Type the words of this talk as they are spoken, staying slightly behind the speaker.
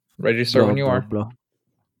Ready to start when you are. Bro.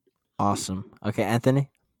 Awesome. Okay,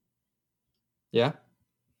 Anthony, Yeah.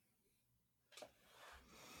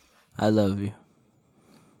 I love you.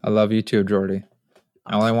 I love you too, Jordy.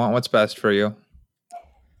 I only want what's best for you.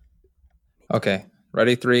 Okay.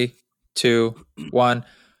 Ready? 3, 2, 1.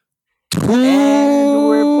 And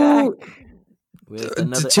we're back with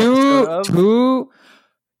another episode of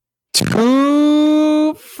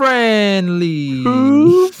Too friendly.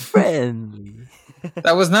 Too Friendly.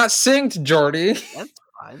 That was not synced, Jordy.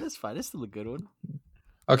 That's fine. That's still a good one.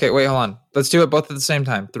 Okay, wait, hold on. Let's do it both at the same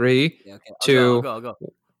time. 3, Yeah, okay. 2. I'll go.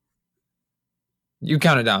 You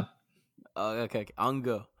count it down. Okay. I'm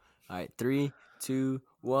go. All right, 3, 2,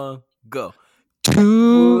 1, go.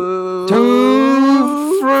 Too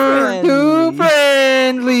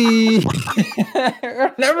friendly.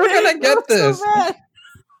 We're never gonna get this. So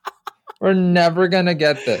We're never gonna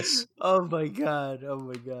get this. Oh my god.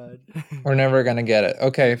 We're never gonna get it.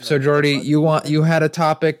 Okay, so Jordy, you had a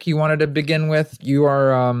topic you wanted to begin with. You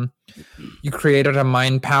are you created a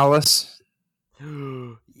mind palace.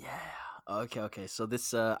 Yeah. Okay. So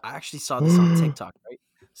this I actually saw this on TikTok, right?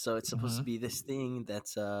 So it's supposed to be this thing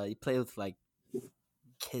that's you play with like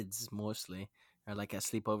kids mostly, or like at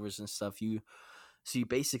sleepovers and stuff. You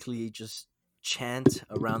basically just chant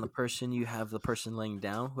around the person. You have the person laying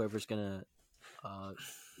down, whoever's gonna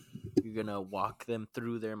you're gonna walk them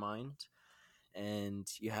through their mind, and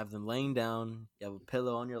you have them laying down. You have a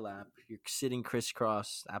pillow on your lap. You're sitting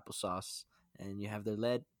crisscross applesauce, and you have their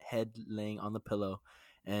head laying on the pillow,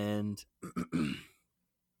 and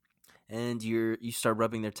and you start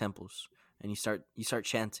rubbing their temples, and you start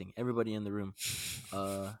chanting. Everybody in the room,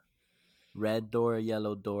 red door,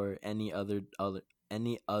 yellow door, any other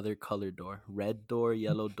colored door. Red door,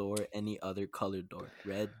 yellow door, any other colored door.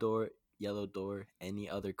 Red door, yellow door, any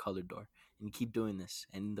other colored door. And you keep doing this,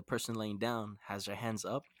 and the person laying down has their hands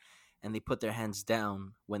up, and they put their hands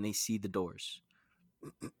down when they see the doors.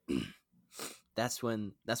 That's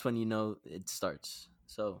when you know it starts.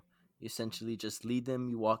 So you essentially just lead them.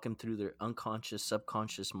 You walk them through their unconscious,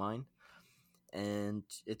 subconscious mind, and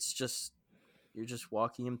it's just you're just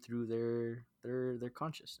walking them through their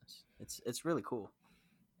consciousness. It's really cool,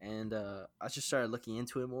 and I just started looking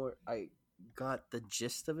into it more. I got the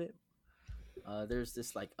gist of it. There's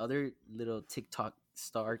this like other little TikTok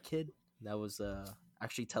star kid that was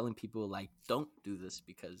actually telling people like, don't do this,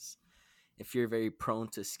 because if you're very prone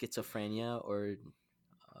to schizophrenia or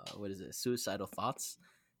suicidal thoughts,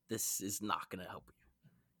 this is not gonna help you.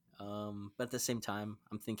 But at the same time,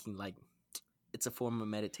 I'm thinking like it's a form of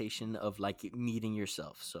meditation of like meeting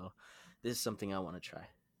yourself. So this is something I want to try,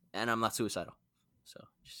 and I'm not suicidal, so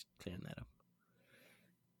just clearing that up.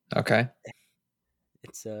 Okay.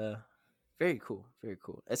 It's very cool.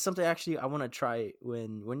 It's something actually I want to try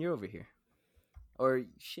when you're over here, or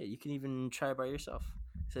shit, you can even try it by yourself.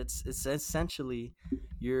 So it's essentially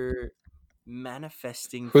you're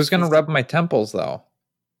manifesting. Who's gonna rub my temples though?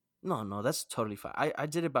 No, that's totally fine. I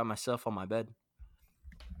did it by myself on my bed.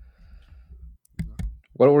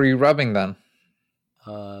 What were you rubbing then?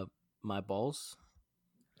 My balls.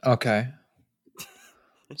 Okay.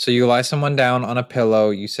 So you lie someone down on a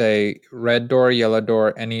pillow, you say red door, yellow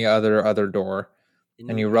door, any other door,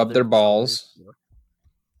 and you rub their balls.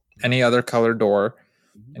 Any other color door,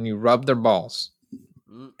 and you rub their balls.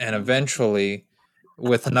 And eventually,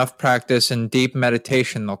 with enough practice and deep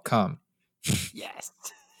meditation, they'll come. Yes.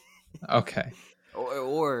 Okay.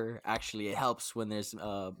 Or actually, it helps when there's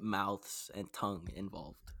mouths and tongue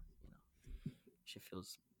involved. She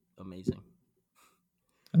feels amazing.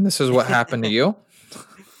 And this is what happened to you?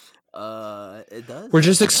 It does. We're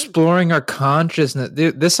just exploring our consciousness.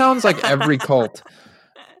 This sounds like every cult.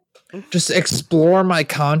 Just explore my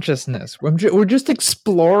consciousness. We're just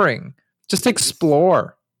exploring. Just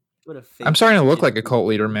explore. I'm starting to look like a cult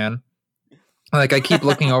leader, man. Like, I keep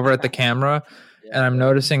looking over at the camera, and I'm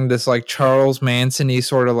noticing this like Charles Manson-y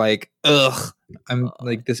sort of like, ugh. I'm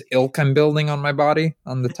like this ilk I'm building on my body,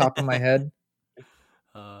 on the top of my head.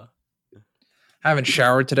 I haven't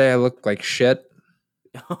showered today. I look like shit.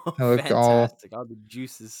 I look fantastic. All the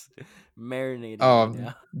juices marinating.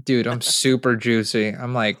 Oh, dude, I'm super juicy.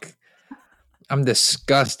 I'm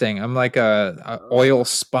disgusting. I'm like a oil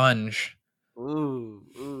sponge. Ooh.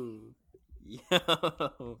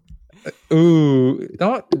 Yo. Ooh,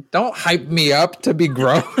 don't hype me up to be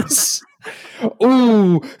gross.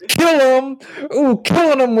 Ooh, kill him. Ooh,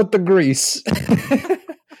 killing him with the grease.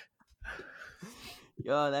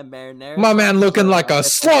 Yo, that marinara. My man looking like a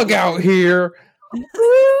slug out here.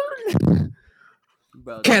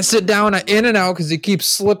 Bro, can't sit down at In-N-Out because he keeps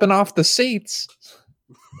slipping off the seats.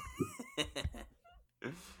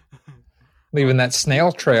 leaving that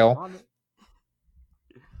snail trail.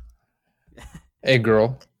 Hey,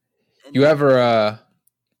 girl, you ever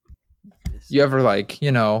like,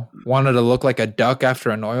 wanted to look like a duck after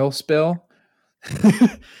an oil spill?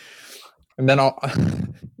 And then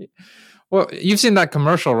well, you've seen that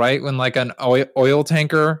commercial, right? When like an oil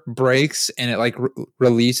tanker breaks and it like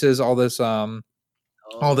releases all this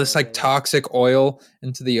like toxic oil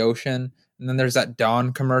into the ocean. And then there's that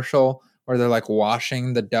Dawn commercial where they're like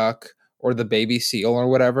washing the duck or the baby seal or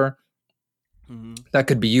whatever. Mm-hmm. That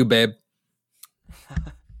could be you, babe.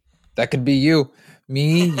 That could be you.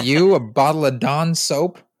 Me, you, a bottle of Dawn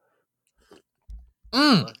soap.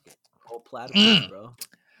 Whole platypus, bro.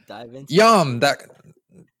 Dive into Yum.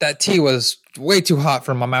 That tea was way too hot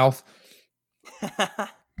for my mouth.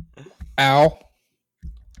 Ow.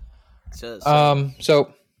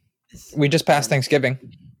 So we just passed Thanksgiving.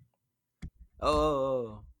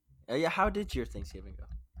 Oh, yeah. How did your Thanksgiving go?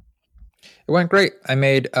 It went great. I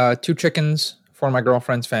made 2 chickens for my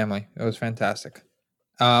girlfriend's family. It was fantastic.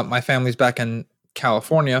 My family's back in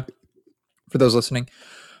California. For those listening,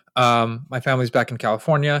 my family's back in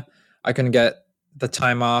California. I couldn't get the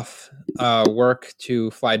time off work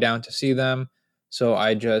to fly down to see them, so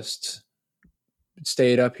I just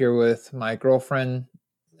stayed up here with my girlfriend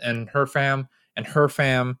and her fam. And her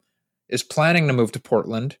fam is planning to move to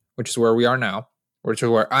Portland, which is where we are now, which is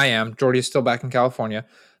where I am. Jordy is still back in California,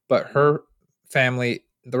 but her family,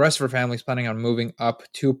 the rest of her family, is planning on moving up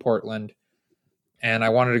to Portland. And I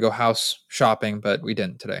wanted to go house shopping, but we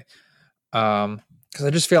didn't today. Because I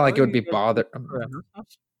just feel like it would be bothered.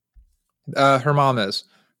 Her mom is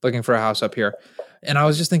looking for a house up here. And I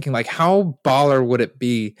was just thinking, like, how baller would it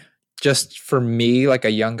be just for me, like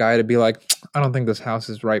a young guy, to be like, I don't think this house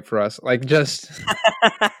is right for us. Like, just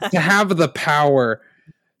to have the power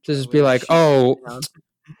to just be like, oh,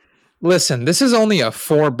 listen, this is only a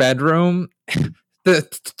 4-bedroom. The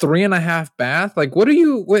 3.5 bath. Like, what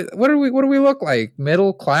do we look like?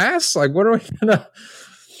 Middle class? Like, what are we gonna?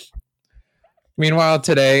 Meanwhile,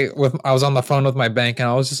 today I was on the phone with my bank and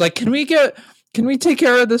I was just like, can we take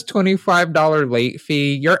care of this $25 late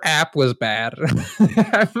fee? Your app was bad.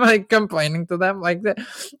 I'm like complaining to them like that.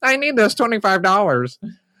 I need this $25.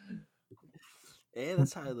 Hey,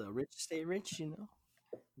 that's how the rich stay rich, you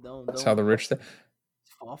know. That's how the rich stay.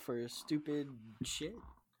 Fall for stupid shit.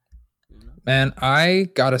 Man, I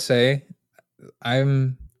gotta say, I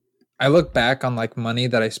look back on like money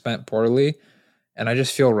that I spent poorly, and I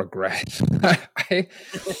just feel regret. I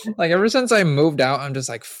like ever since I moved out, I'm just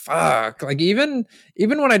like, fuck. Like even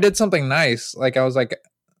when I did something nice, like I was like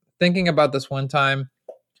thinking about this one time.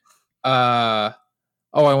 I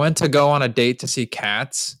went to go on a date to see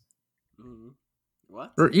Cats.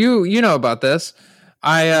 What? You know about this?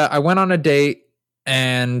 I went on a date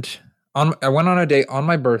and. I went on a date on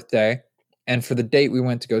my birthday, and for the date, we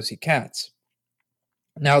went to go see Cats.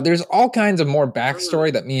 Now, there's all kinds of more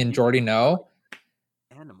backstory that me and Jordy know.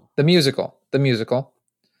 Animal. The musical.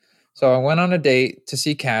 So I went on a date to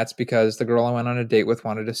see Cats because the girl I went on a date with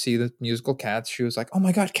wanted to see the musical Cats. She was like, oh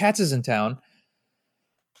my God, Cats is in town.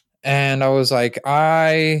 And I was like,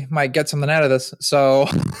 I might get something out of this. So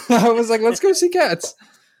I was like, let's go see Cats.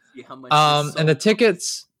 And the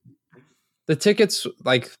tickets,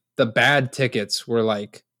 like, the bad tickets were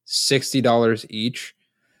like $60 each.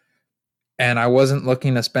 And I wasn't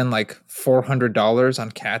looking to spend like $400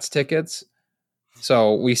 on Cats tickets.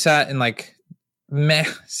 So we sat in like meh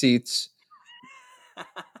seats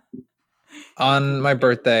on my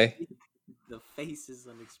birthday. The faces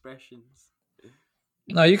and expressions.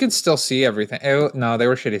 No, you could still see everything. No, they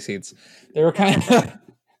were shitty seats. They were kind of...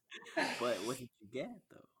 But what did you get,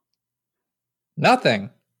 though? Nothing.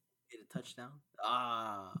 Get a touchdown?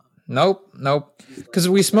 Nope. Because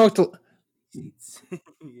we smoked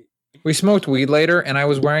weed later, and I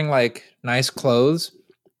was wearing like nice clothes,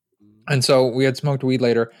 and so we had smoked weed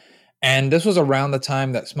later, and this was around the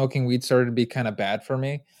time that smoking weed started to be kind of bad for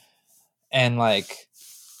me, and like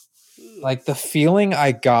the feeling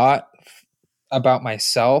I got about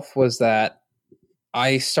myself was that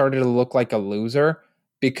I started to look like a loser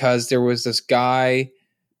because there was this guy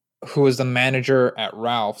who was the manager at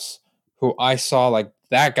Ralph's who I saw like,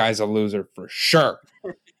 that guy's a loser for sure.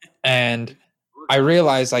 And I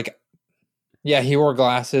realized like, yeah, he wore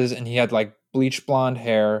glasses and he had like bleach blonde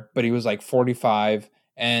hair, but he was like 45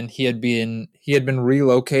 and he had been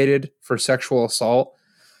relocated for sexual assault.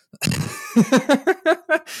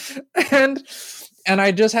 and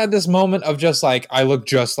I just had this moment of just like, I look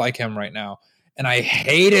just like him right now. And I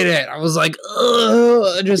hated it. I was like,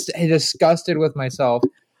 ugh, just disgusted with myself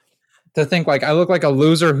to think like I look like a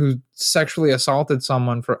loser who sexually assaulted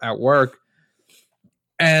someone at work.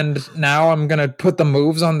 And now I'm gonna put the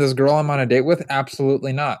moves on this girl I'm on a date with?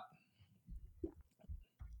 Absolutely not.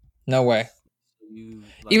 No way.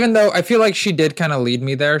 Even though I feel like she did kind of lead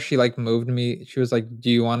me there. She like moved me. She was like, "Do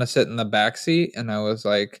you want to sit in the back seat?" And I was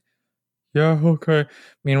like, "Yeah, okay."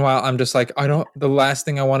 Meanwhile, I'm just like, the last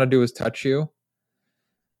thing I want to do is touch you.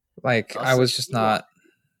 Like, I was just not.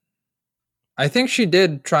 I think she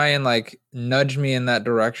did try and like nudge me in that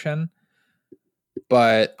direction.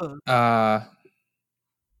 But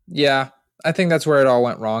yeah, I think that's where it all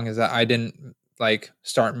went wrong, is that I didn't like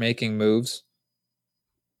start making moves.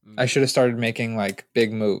 I should have started making like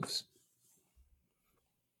big moves.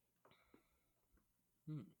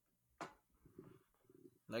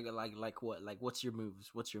 Like what? Like what's your moves?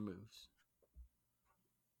 What's your moves?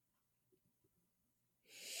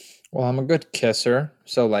 Well, I'm a good kisser,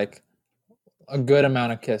 so like a good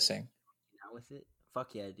amount of kissing. Not with it?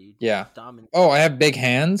 Fuck yeah, dude. Yeah. Oh, I have big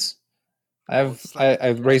hands. I've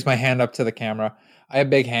raised my hand up to the camera. I have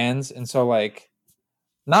big hands, and so like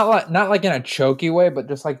not like in a choky way, but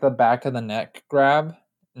just like the back of the neck grab.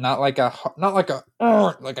 Not like a like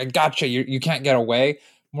I gotcha. You can't get away.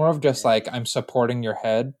 More of just like I'm supporting your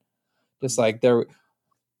head. Just like there.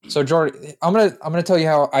 So Jordy, I'm gonna tell you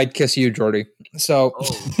how I'd kiss you, Jordy. So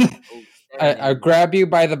I grab you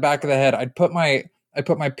by the back of the head. I'd put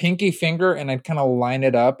my pinky finger and I'd kind of line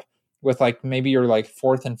it up with like maybe your like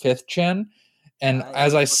fourth and fifth chin, and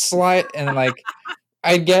as I slide and like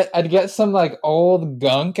I'd get some like old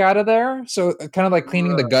gunk out of there, so kind of like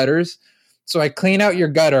cleaning the gutters. So I clean out your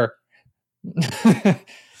gutter.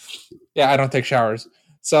 Yeah, I don't take showers,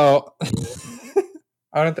 so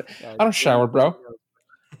I don't shower, bro.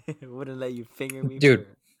 Wouldn't let you finger me, dude.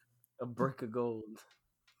 For a brick of gold.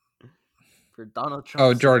 For Donald Trump.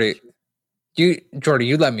 Oh, Jordy, you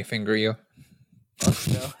let me finger you. Oh,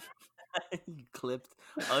 no. You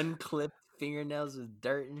unclipped fingernails with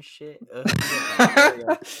dirt and shit.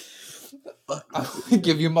 I'll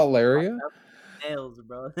give you malaria. Nails,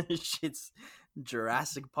 bro. This shit's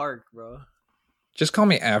Jurassic Park, bro. Just call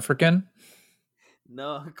me African.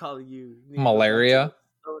 No, I'm calling you malaria.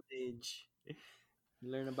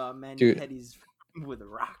 Learn about mani-pedis with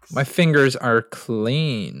rocks. My fingers are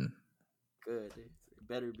clean. Good. It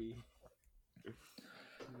better be.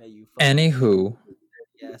 Anywho.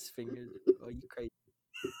 Yes, fingers. Oh, you crazy.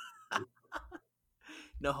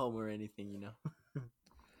 No homo or anything, you know.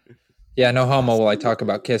 Yeah, no homo while I talk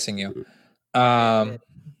about kissing you. Romantic.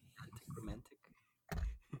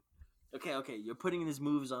 Okay. You're putting these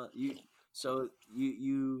moves on you. So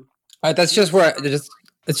you. That's just where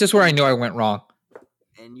it's just where I knew I went wrong.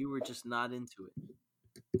 And you were just not into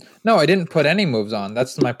it. No, I didn't put any moves on.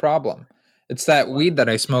 That's my problem. It's that weed that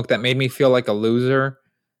I smoked that made me feel like a loser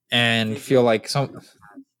and feel like some.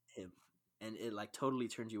 And it like totally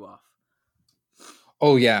turned you off.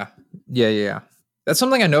 Oh yeah. That's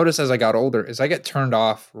something I noticed as I got older. Is I get turned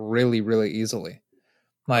off really, really easily.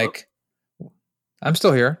 Like, I'm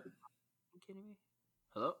still here. Are you kidding me?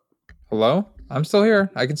 Hello. Hello. I'm still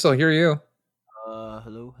here. I can still hear you.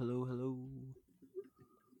 Hello.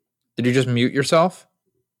 Did you just mute yourself?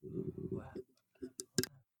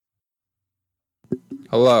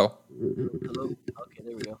 Hello. Okay,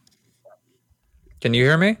 there we go. Can you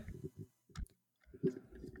hear me? Can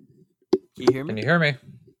you hear me? Can you hear me?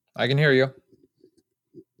 I can hear you.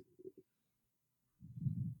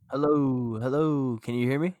 Hello. Can you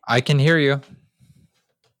hear me? I can hear you.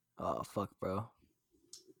 Oh, fuck, bro.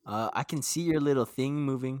 I can see your little thing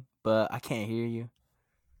moving, but I can't hear you.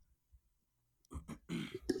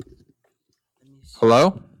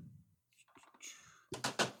 Hello?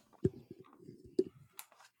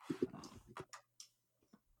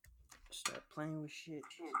 Start playing with shit.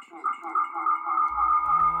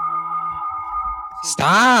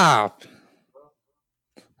 Stop!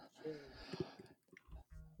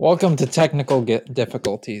 Welcome to technical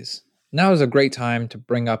difficulties. Now is a great time to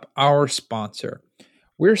bring up our sponsor.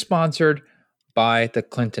 We're sponsored by the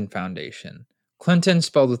Clinton Foundation. Clinton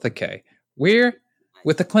spelled with a K.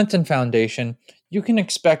 With the Clinton Foundation, you can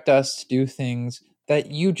expect us to do things that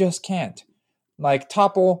you just can't, like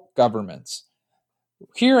topple governments.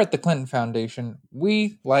 Here at the Clinton Foundation,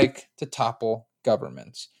 we like to topple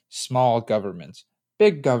governments, small governments,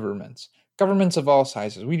 big governments, governments of all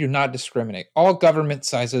sizes. We do not discriminate. All government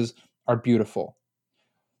sizes are beautiful.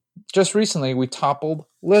 Just recently, we toppled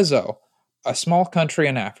Lizzo, a small country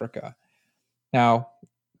in Africa. Now,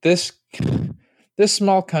 this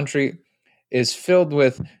small country is filled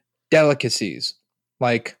with delicacies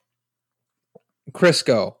like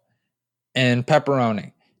Crisco and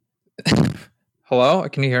pepperoni. Hello?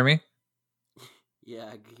 Can you hear me? Yeah,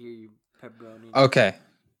 I can hear you. Pepperoni. Okay.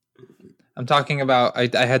 I'm talking about.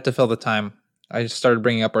 I had to fill the time. I just started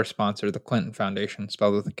bringing up our sponsor, the Clinton Foundation,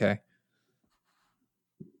 spelled with a K.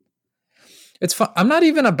 It's fun. I'm not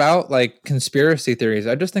even about like conspiracy theories.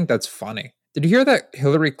 I just think that's funny. Did you hear that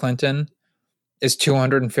Hillary Clinton is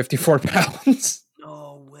 254 pounds?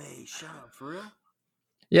 No way. Shut up. For real?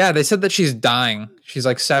 Yeah, they said that she's dying. She's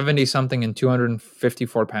like 70 something and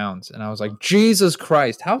 254 pounds. And I was like, Jesus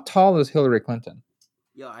Christ, how tall is Hillary Clinton?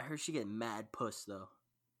 Yo, I heard she get mad puss though.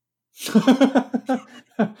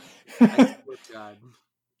 God.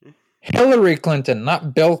 Hillary Clinton,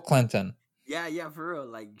 not Bill Clinton. Yeah, for real.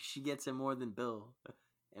 Like she gets it more than Bill.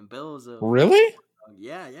 And Bill's a really?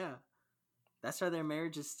 Yeah. That's why their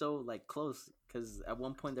marriage is so like close. Because at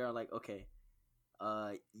one point they're like, okay,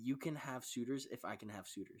 you can have suitors if I can have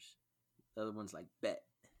suitors. The other one's like, bet.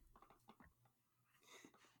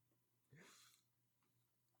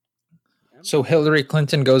 So Hillary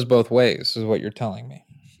Clinton goes both ways, is what you're telling me.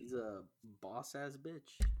 She's a boss ass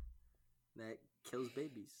bitch that kills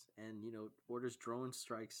babies and orders drone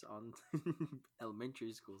strikes on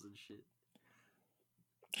elementary schools and shit.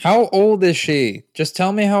 How old is she? Just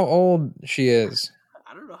tell me how old she is.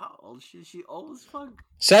 I don't know how old she is. She old as fuck.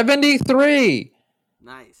 73.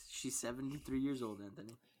 Nice. She's 73 years old,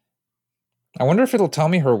 Anthony. I wonder if it'll tell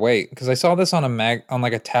me her weight because I saw this on on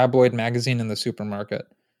like a tabloid magazine in the supermarket.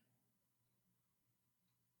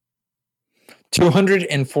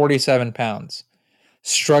 247 pounds.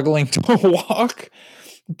 Struggling to walk,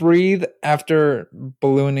 breathe after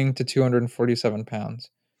ballooning to 247 pounds.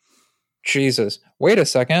 Jesus. Wait a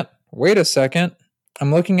second.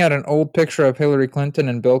 I'm looking at an old picture of Hillary Clinton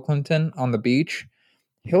and Bill Clinton on the beach.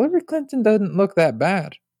 Hillary Clinton doesn't look that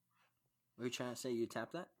bad. Are you trying to say you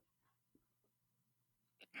tapped that?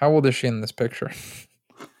 How old is she in this picture?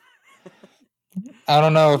 I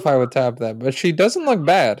don't know if I would tap that, but she doesn't look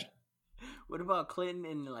bad. What about Clinton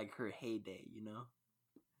in like her heyday, In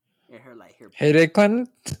her heyday Clinton?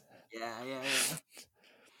 Yeah.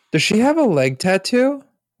 Does she have a leg tattoo?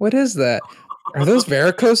 What is that? Are those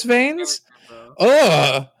varicose veins?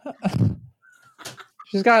 Ugh.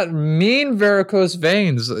 She's got mean varicose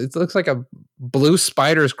veins. It looks like a blue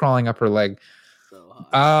spider's crawling up her leg.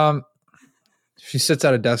 So she sits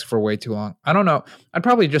at a desk for way too long. I don't know. I'd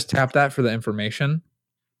probably just tap that for the information.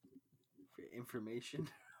 For information?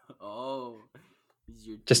 Oh.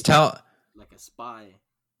 Just tell. Like a spy.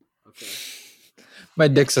 Okay. My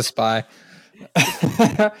dick's a spy.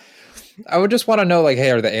 I would just want to know, like,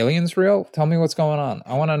 hey, are the aliens real? Tell me what's going on.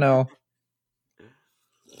 I want to know.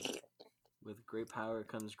 With great power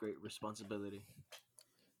comes great responsibility.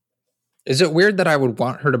 Is it weird that I would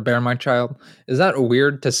want her to bear my child? Is that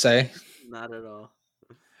weird to say? Not at all.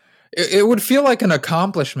 It would feel like an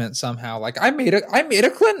accomplishment somehow. Like I made a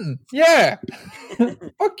Clinton. Yeah.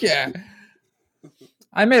 Fuck yeah.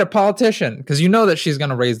 I made a politician because you know that she's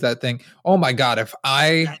gonna raise that thing. Oh my god, if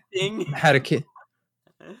I had a kid.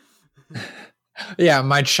 Yeah,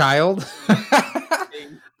 my child.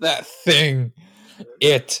 That thing.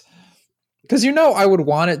 It. Because I would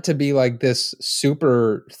want it to be like this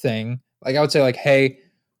super thing. Like I would say like, hey,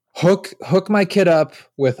 hook my kid up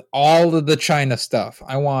with all of the China stuff.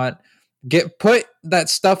 I want put that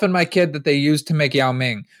stuff in my kid that they use to make Yao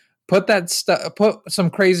Ming. Put some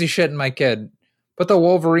crazy shit in my kid. Put the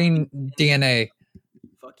Wolverine DNA.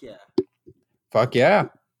 Fuck yeah. Fuck yeah.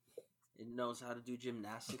 It knows how to do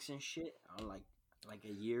gymnastics and shit. I'm like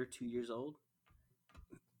a year, 2 years old.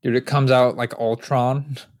 Dude, it comes out like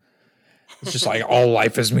Ultron. It's just like all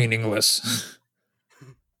life is meaningless.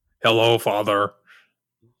 Hello, father.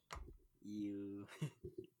 You.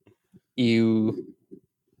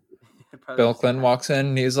 Bill Clinton walks in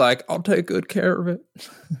and he's like, I'll take good care of it.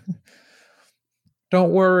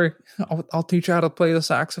 Don't worry. I'll teach you how to play the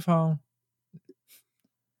saxophone.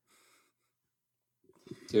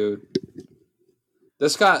 Dude.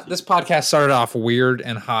 This podcast started off weird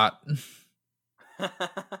and hot.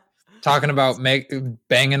 Talking about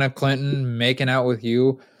banging a Clinton, making out with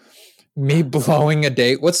you, me blowing a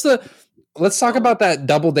date. Let's talk about that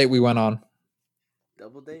double date we went on.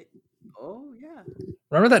 Double date? Oh, yeah.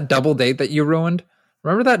 Remember that double date that you ruined?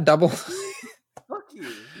 Remember that double? Fuck you.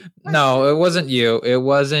 No, it wasn't you. It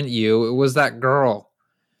wasn't you. It was that girl.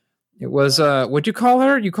 It was, what'd you call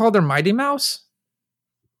her? You called her Mighty Mouse?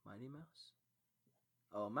 Mighty Mouse?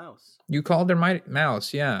 Oh, Mouse. You called her Mighty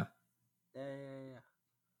Mouse, yeah. Yeah.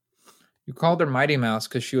 You called her Mighty Mouse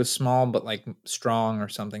because she was small but like strong or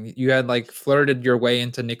something. You had like flirted your way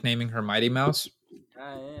into nicknaming her Mighty Mouse.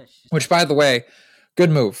 Yeah. Which, by the way,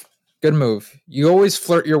 good move. Good move. You always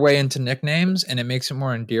flirt your way into nicknames and it makes it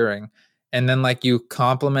more endearing. And then like you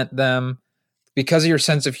compliment them because of your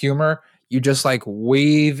sense of humor. you just like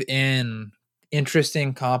weave in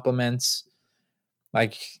interesting compliments.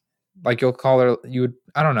 Like you'll call her,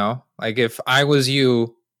 I don't know. Like if I was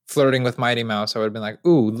you flirting with Mighty Mouse, I would have been like,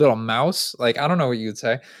 ooh, little mouse. Like, I don't know what you'd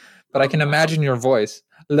say, but I can imagine your voice.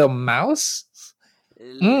 Little mouse?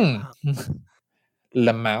 Le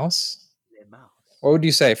mouse? What would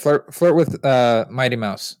you say? Flirt with Mighty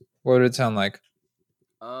Mouse. What would it sound like?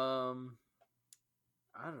 I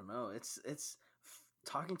don't know. It's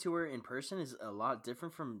talking to her in person is a lot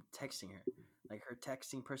different from texting her. Like her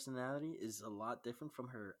texting personality is a lot different from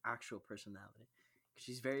her actual personality.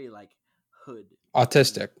 She's very like hood.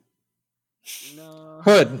 Autistic. No.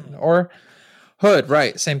 Hood,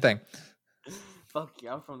 right? Same thing. Fuck you,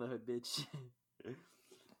 I'm from the hood, bitch.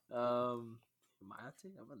 I'm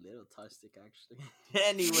a little autistic actually.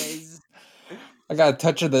 Anyways, I got a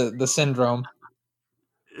touch of the syndrome.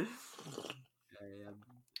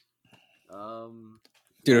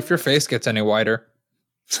 Dude, if your face gets any wider.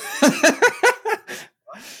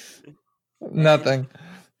 Nothing.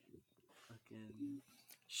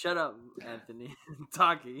 Shut up, Anthony.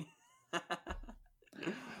 Talkie.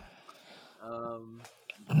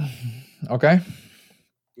 Okay.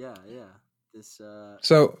 Yeah. This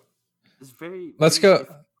so it's very let's go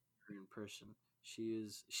in person.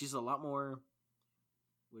 She's a lot more,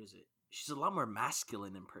 what is it? She's a lot more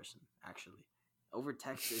masculine in person, actually. Over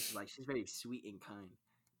text it's like she's very sweet and kind.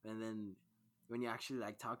 And then when you actually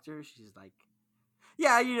like talk to her, she's like,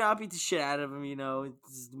 yeah, I'll beat the shit out of him,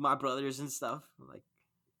 it's my brothers and stuff. I'm like,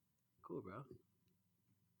 cool, bro.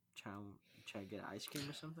 Try to get ice cream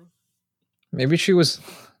or something. Maybe she was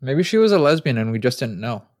a lesbian and we just didn't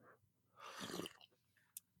know.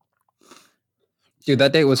 Dude,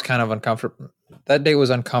 that date was kind of uncomfortable. That date was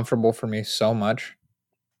uncomfortable for me so much.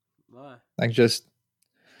 Why? Like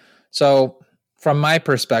so from my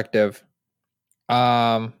perspective,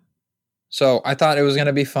 so I thought it was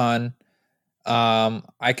gonna be fun.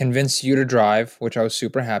 I convinced you to drive, which I was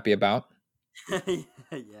super happy about. yeah,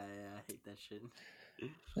 I hate that shit.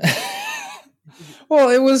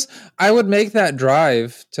 Well, I would make that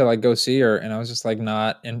drive to like go see her, and I was just like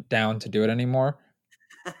not down to do it anymore.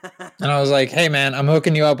 And I was like, hey man, I'm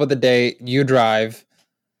hooking you up with a date. You drive.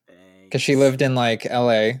 Because she lived in like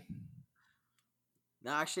LA.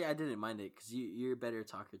 No, actually I didn't mind it because you're a better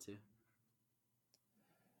talker too.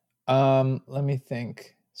 Let me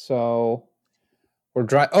think. So we're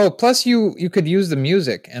plus you could use the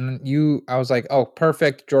music, and I was like, oh,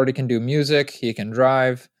 perfect. Jordy can do music. He can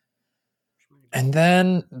drive. And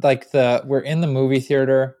then like we're in the movie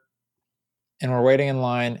theater and we're waiting in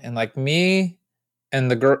line, and like me and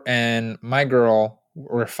the girl and my girl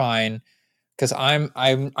were fine. Cause I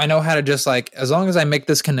know how to just like, as long as I make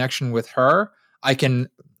this connection with her, I can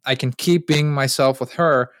keep being myself with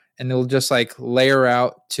her, and it'll just like layer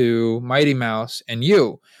out to Mighty Mouse and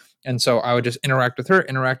you. And so I would just interact with her,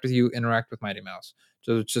 interact with you, interact with Mighty Mouse.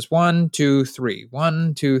 So it's just 1, 2, 3,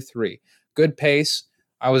 1, 2, 3. Good pace.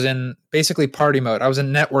 I was in basically party mode. I was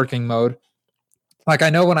in networking mode. Like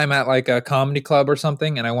I know when I'm at like a comedy club or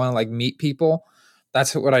something and I want to like meet people,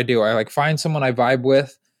 that's what I do. I like find someone I vibe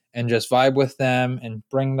with and just vibe with them and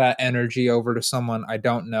bring that energy over to someone I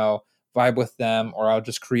don't know, vibe with them, or I'll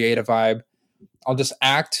just create a vibe. I'll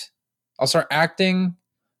start acting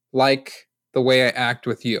like the way I act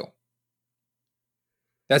with you.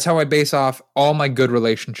 That's how I base off all my good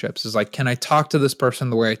relationships, is like, can I talk to this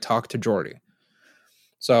person the way I talk to Jordy?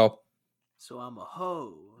 So I'm a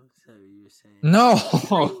hoe, so you're saying. No.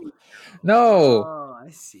 Oh,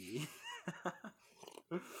 I see.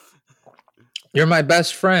 You're my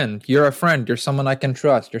best friend. You're a friend. You're someone I can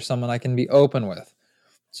trust. You're someone I can be open with.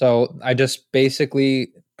 So I just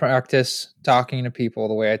basically practice talking to people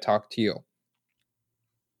the way I talk to you.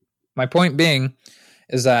 My point being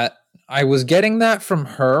is that I was getting that from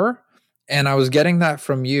her and I was getting that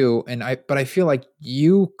from you, but I feel like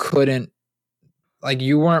you couldn't, like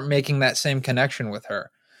you weren't making that same connection with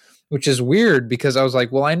her, which is weird because I was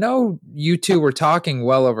like, well, I know you two were talking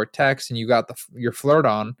well over text and you got your flirt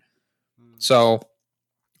on. So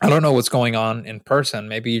I don't know what's going on in person.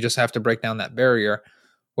 Maybe you just have to break down that barrier,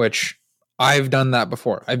 which I've done that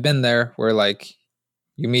before. I've been there where like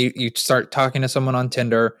you start talking to someone on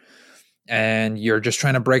Tinder and you're just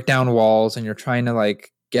trying to break down walls and you're trying to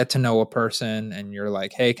like get to know a person, and you're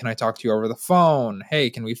like, hey, can I talk to you over the phone? Hey,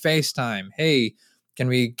 can we FaceTime? Hey, can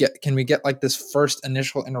we get like this first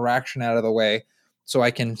initial interaction out of the way so I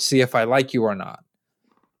can see if I like you or not?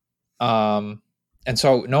 And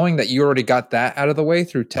so knowing that you already got that out of the way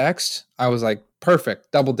through text, I was like,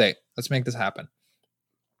 perfect, double date. Let's make this happen.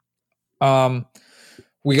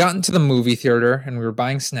 we got into the movie theater and we were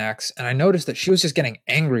buying snacks, and I noticed that she was just getting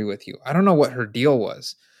angry with you. I don't know what her deal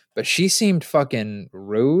was, but she seemed fucking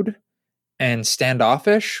rude and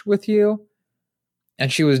standoffish with you.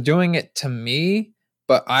 And she was doing it to me,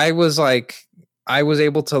 but I was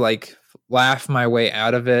able to like laugh my way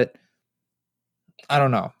out of it. I don't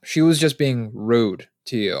know. She was just being rude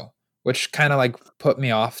to you, which kind of like put me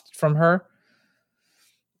off from her.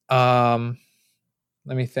 Let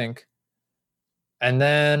me think. And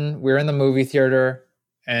then we're in the movie theater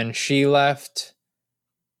and she left,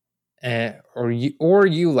 or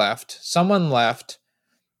you left. Someone left,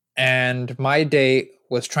 and my date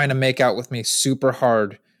was trying to make out with me super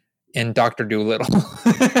hard in Dr. Dolittle.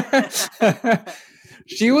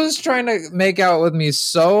 She was trying to make out with me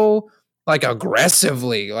so like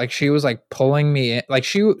aggressively, like she was like pulling me in, like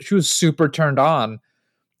she was super turned on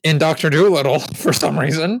in Dr. Dolittle for some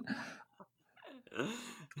reason.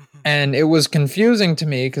 And it was confusing to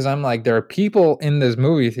me because I'm like, there are people in this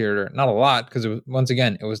movie theater, not a lot, because once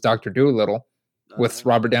again, it was Dr. Dolittle with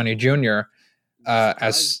Robert Downey Jr.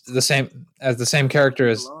 As the same character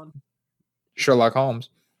as Sherlock Holmes.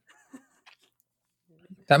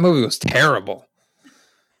 That movie was terrible.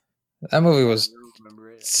 That movie was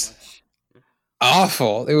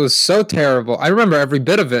awful. It was so terrible. I remember every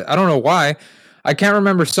bit of it. I don't know why. I can't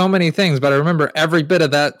remember so many things, but I remember every bit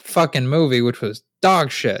of that fucking movie, which was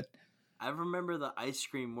dog shit. I remember the ice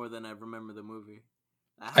cream more than I remember the movie.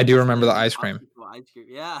 I do remember the ice cream.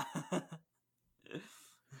 Yeah.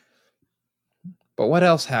 But what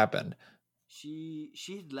else happened? She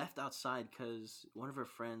had left outside because one of her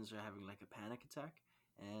friends are having like a panic attack,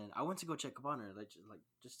 and I went to go check up on her, like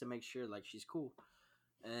just to make sure like she's cool.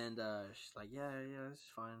 And she's like, yeah, it's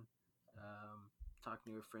fine.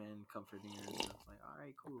 Talking to her friend, comforting her and stuff. Like, all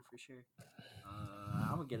right, cool, for sure.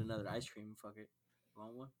 I'm gonna get another ice cream. Fuck it.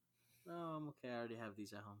 Want one? No, I'm okay. I already have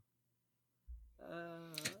these at home.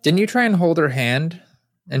 Didn't you try and hold her hand,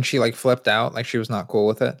 and she like flipped out, like she was not cool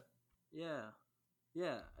with it?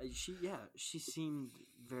 Yeah. She seemed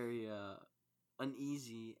very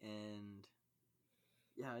uneasy, and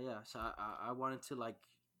yeah. So I wanted to like,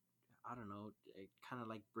 I don't know, kind of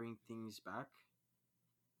like bring things back.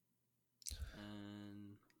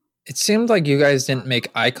 And it seemed like you guys didn't make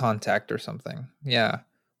eye contact or something. Yeah.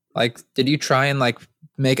 Like, did you try and like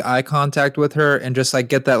make eye contact with her and just like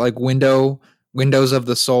get that like windows of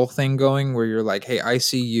the soul thing going where you're like, hey, I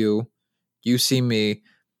see you, you see me.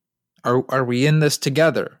 Are we in this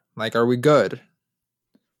together? Like, are we good?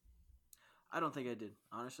 I don't think I did.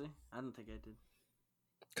 Honestly, I don't think I did.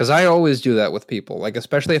 Because I always do that with people, like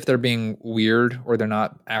especially if they're being weird or they're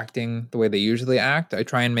not acting the way they usually act. I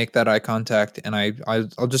try and make that eye contact, and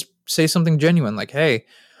I'll just say something genuine, like, "Hey,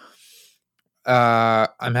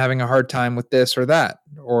 I'm having a hard time with this or that,"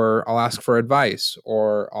 or I'll ask for advice,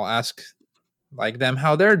 or I'll ask like them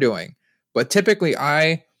how they're doing. But typically,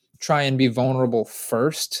 I try and be vulnerable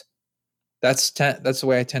first. That's the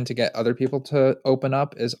way I tend to get other people to open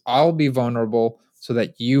up. Is I'll be vulnerable so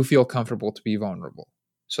that you feel comfortable to be vulnerable.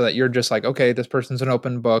 So that you're just like, okay, this person's an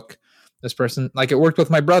open book. This person, like it worked with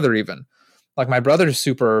my brother even. Like my brother's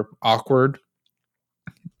super awkward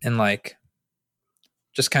and like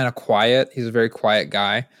just kind of quiet. He's a very quiet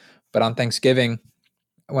guy. But on Thanksgiving,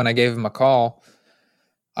 when I gave him a call,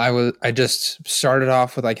 I just started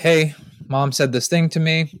off with like, hey, mom said this thing to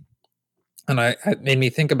me. And it made me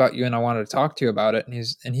think about you and I wanted to talk to you about it.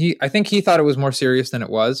 And I think he thought it was more serious than it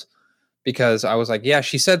was. Because I was like, yeah,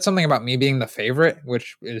 she said something about me being the favorite,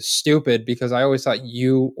 which is stupid because I always thought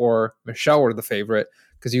you or Michelle were the favorite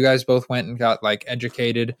because you guys both went and got like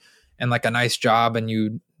educated and like a nice job and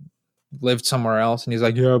you lived somewhere else. And he's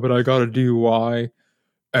like, yeah, but I got a DUI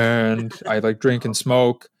and I like drink and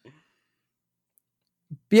smoke.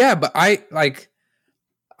 Yeah, but I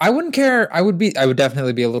wouldn't care. I would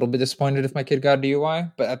definitely be a little bit disappointed if my kid got a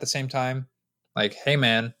DUI, but at the same time, like, hey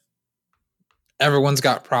man, everyone's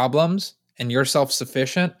got problems and you're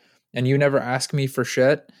self-sufficient and you never ask me for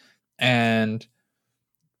shit and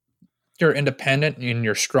you're independent and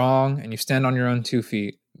you're strong and you stand on your own 2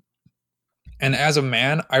 feet. And as a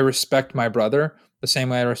man, I respect my brother the same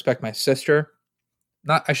way I respect my sister.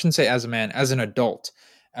 I shouldn't say as a man, as an adult,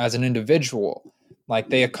 as an individual. Like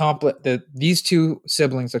these two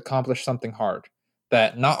siblings accomplished something hard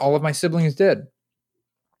that not all of my siblings did.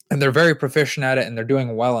 And they're very proficient at it and they're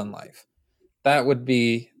doing well in life. That would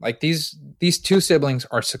be like these two siblings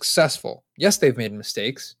are successful. Yes, they've made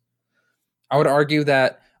mistakes. I would argue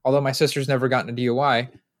that although my sister's never gotten a DUI,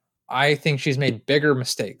 I think she's made bigger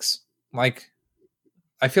mistakes. Like,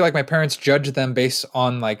 I feel like my parents judge them based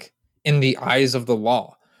on like in the eyes of the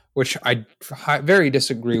law, which I very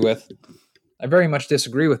disagree with. I very much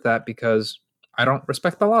disagree with that because I don't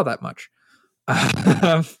respect the law that much.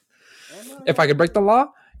 If I could break the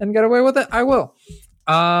law and get away with it, I will.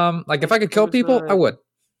 Like if I could kill people, I would.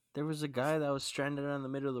 There was a guy that was stranded on the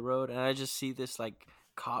middle of the road, and I just see this like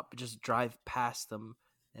cop just drive past them,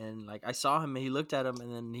 and like I saw him, and he looked at him,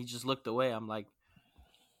 and then he just looked away. I'm like,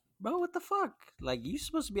 bro, what the fuck? Like, you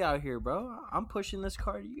supposed to be out here, bro. I'm pushing this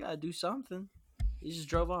car. You gotta do something. He just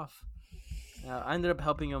drove off. I ended up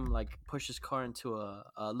helping him like push his car into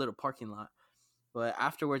a little parking lot. But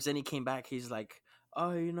afterwards, then he came back. He's like,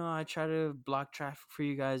 "Oh, I tried to block traffic for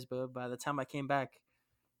you guys, but by the time I came back,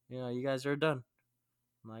 you guys are done."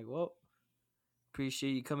 I'm like, "Well,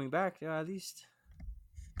 appreciate you coming back, at least."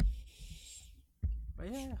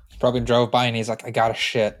 But yeah, probably drove by and he's like, "I gotta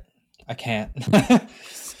shit. I can't."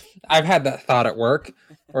 I've had that thought at work,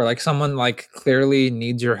 or like someone like clearly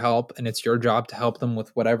needs your help, and it's your job to help them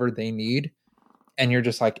with whatever they need, and you're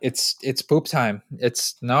just like, "It's poop time.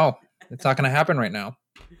 It's not going to happen right now."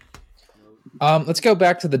 Let's go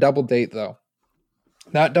back to the double date though.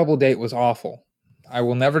 That double date was awful. I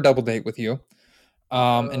will never double date with you.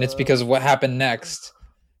 And it's because of what happened next.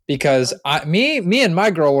 Because me and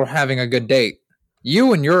my girl were having a good date.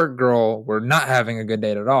 You and your girl were not having a good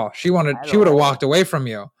date at all. She would have walked away from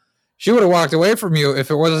you. She would have walked away from you if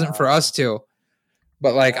it wasn't for us two.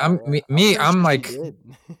 But like I'm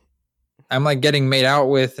like getting made out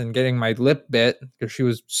with and getting my lip bit because she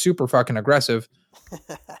was super fucking aggressive.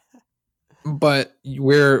 But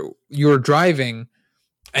you're driving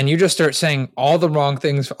and you just start saying all the wrong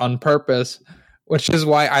things on purpose, which is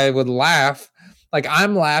why I would laugh. Like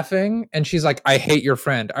I'm laughing and she's like, "I hate your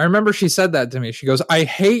friend." I remember she said that to me. She goes, "I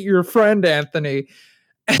hate your friend, Anthony."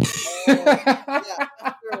 Yeah,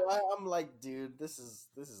 after a while, I'm like, dude, this is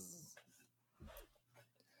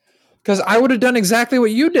because I would have done exactly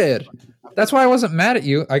what you did. That's why I wasn't mad at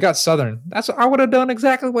you. I got Southern. I would have done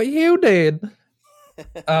exactly what you did.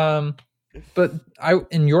 But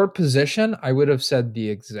in your position, I would have said the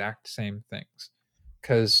exact same things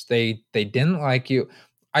because they didn't like you.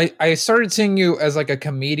 I started seeing you as like a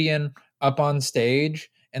comedian up on stage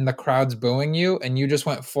and the crowd's booing you and you just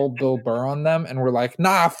went full Bill Burr on them and were like,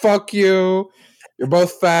 "Nah, fuck you. You're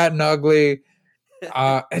both fat and ugly."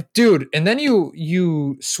 Dude, and then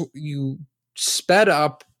you sped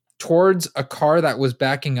up towards a car that was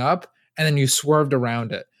backing up and then you swerved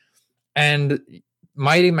around it. And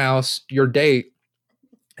Mighty Mouse, your date,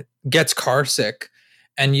 gets car sick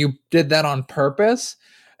and you did that on purpose.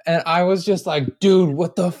 And I was just like, "Dude,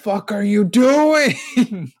 what the fuck are you doing?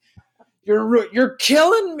 You're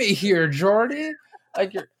killing me here, Jordy."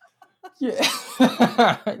 Like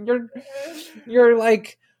you're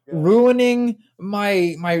like ruining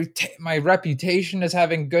my reputation as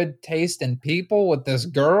having good taste in people with this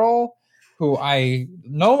girl who I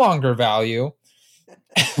no longer value.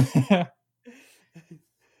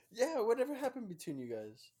 Yeah, whatever happened between you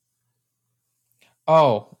guys?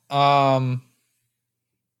 Oh,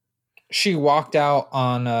 she walked out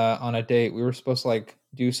on a date. We were supposed to like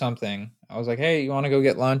do something. I was like, "Hey, you want to go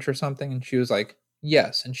get lunch or something?" And she was like,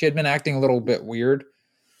 "Yes." And she had been acting a little bit weird.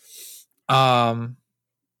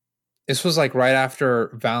 This was like right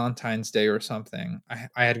after Valentine's Day or something.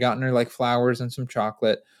 I had gotten her like flowers and some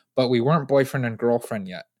chocolate, but we weren't boyfriend and girlfriend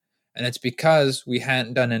yet. And it's because we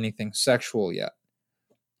hadn't done anything sexual yet.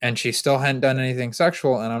 And she still hadn't done anything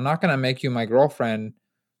sexual. And I'm not going to make you my girlfriend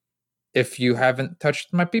if you haven't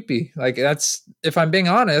touched my pee-pee. Like that's, if I'm being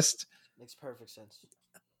honest. Makes perfect sense.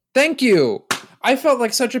 Thank you. I felt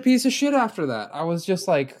like such a piece of shit after that. I was just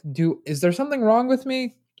like, is there something wrong with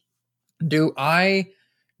me? Do I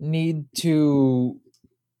need to...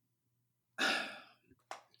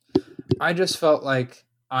 I just felt like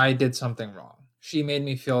I did something wrong. She made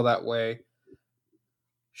me feel that way.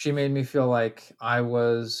 She made me feel like I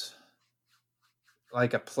was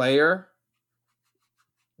like a player,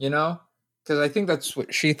 because I think that's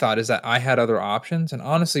what she thought, is that I had other options. And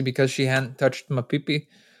honestly, because she hadn't touched my pee-pee,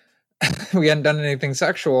 we hadn't done anything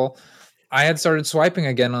sexual, I had started swiping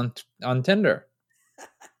again on Tinder.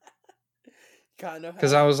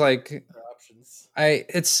 Because I was like, I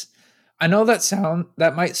know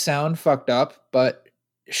that might sound fucked up, but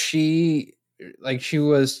she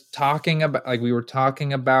was talking about, like, we were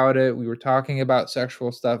talking about it. We were talking about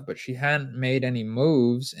sexual stuff, but she hadn't made any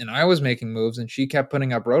moves and I was making moves and she kept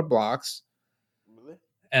putting up roadblocks. Really?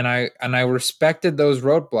 And I respected those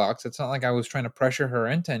roadblocks. It's not like I was trying to pressure her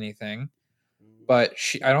into anything, but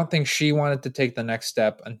I don't think she wanted to take the next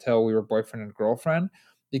step until we were boyfriend and girlfriend,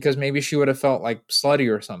 because maybe she would have felt like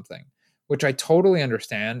slutty or something, which I totally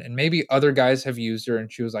understand. And maybe other guys have used her and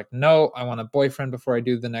she was like, "No, I want a boyfriend before I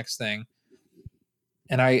do the next thing."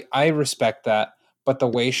 And I respect that, but the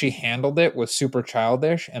way she handled it was super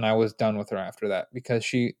childish, and I was done with her after that because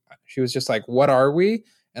she was just like, "What are we?"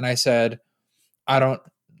 And I said, "I don't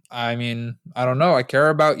I don't know. I care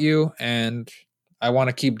about you and I want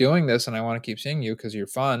to keep doing this and I want to keep seeing you because you're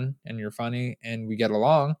fun and you're funny and we get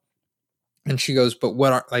along." And she goes, "But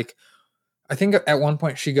what are like I think at one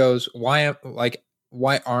point she goes, why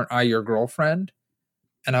aren't I your girlfriend?"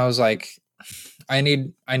 And I was like, I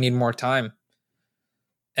need more time.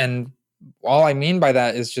 And all I mean by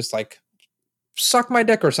that is just like suck my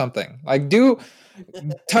dick or something. Like do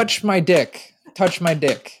touch my dick. Touch my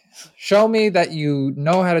dick. Show me that you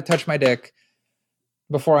know how to touch my dick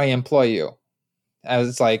before I employ you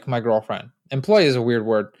as like my girlfriend. Employ is a weird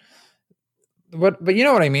word. But you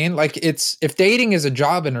know what I mean? Like it's if dating is a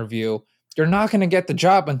job interview, you're not going to get the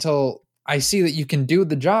job until I see that you can do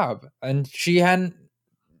the job. And she hadn't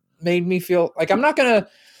made me feel like I'm not going to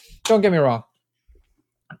don't get me wrong.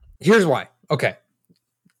 Here's why. Okay.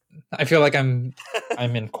 I feel like I'm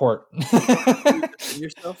in court.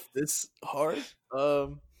 Yourself this hard?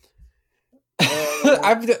 I'm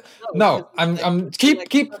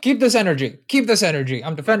keep this energy. Keep this energy.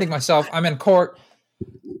 I'm defending myself. I'm in court.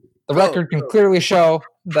 The record can clearly show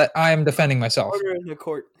that I am defending myself. Order in the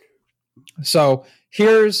court. So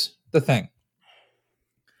here's the thing.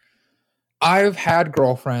 I've had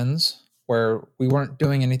girlfriends where we weren't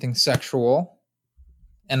doing anything sexual.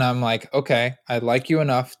 And I'm like, okay, I like you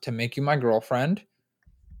enough to make you my girlfriend.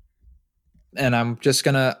 And I'm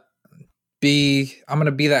gonna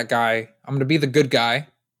be that guy. I'm gonna be the good guy.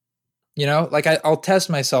 You know, like I'll test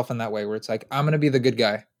myself in that way where it's like, I'm gonna be the good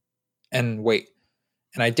guy and wait.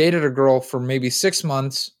 And I dated a girl for maybe 6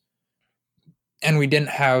 months and we didn't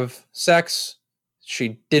have sex.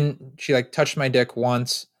 She like touched my dick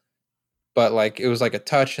once, but like it was like a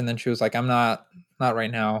touch. And then she was like, I'm not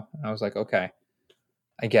right now. And I was like, okay,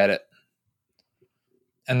 I get it.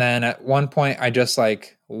 And then at one point I just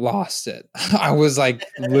like lost it. I was like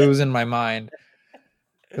losing my mind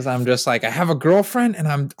because I'm just like, I have a girlfriend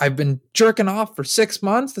and I've been jerking off for 6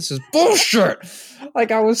 months. This is bullshit.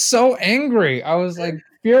 Like I was so angry. I was like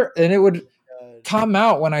fear, and it would come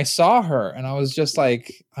out when I saw her, and I was just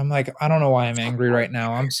like, I'm like, I don't know why I'm angry right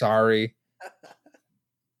now. I'm sorry.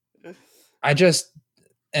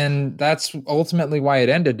 And that's ultimately why it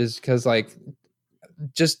ended, is because like,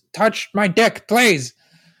 just touch my dick, please,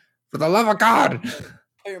 for the love of God.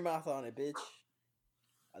 Put your mouth on it, bitch.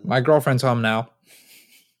 My girlfriend's home now.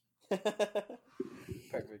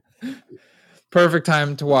 Perfect. Perfect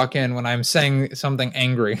time to walk in when I'm saying something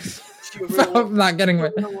angry. I'm not getting my...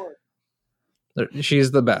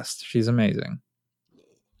 She's the best. She's amazing.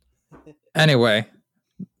 Anyway,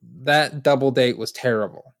 that double date was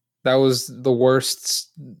terrible. That was the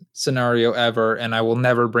worst scenario ever, and I will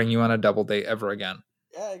never bring you on a double date ever again.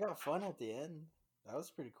 Yeah, I got fun at the end. That was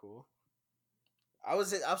pretty cool. I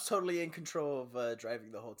was totally in control of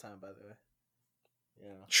driving the whole time, by the way.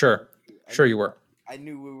 Yeah. Sure. You were. I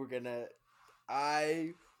knew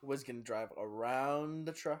I was gonna drive around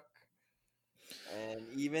the truck. And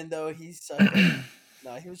even though he sucked,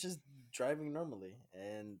 he was just driving normally,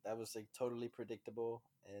 and that was like totally predictable.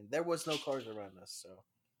 And there was no cars around us, so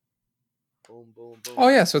boom, boom, boom. Oh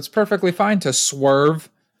yeah, so it's perfectly fine to swerve.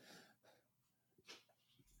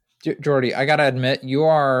 Jordy, I gotta admit, you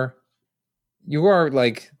are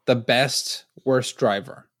like the best worst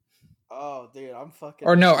driver. Oh, dude, I'm fucking.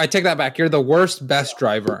 Or no, I take that back. You're the worst best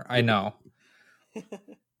driver. I know.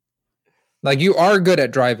 Like you are good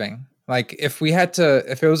at driving. Like if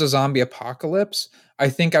it was a zombie apocalypse, I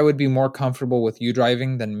think I would be more comfortable with you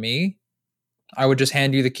driving than me. I would just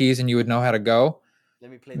hand you the keys and you would know how to go.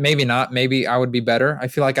 Maybe not. Maybe I would be better. I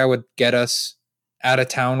feel like I would get us out of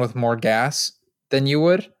town with more gas than you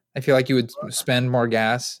would. I feel like you would spend more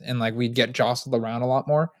gas and like we'd get jostled around a lot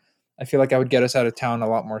more. I feel like I would get us out of town a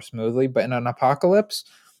lot more smoothly. But in an apocalypse,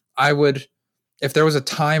 I would, if there was a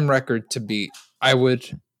time record to beat, I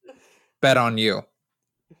would bet on you.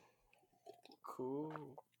 Cool.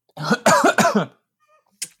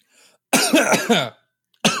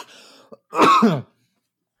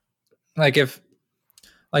 Like if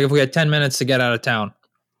we had 10 minutes to get out of town,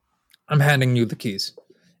 I'm handing you the keys.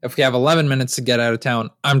 If we have 11 minutes to get out of town,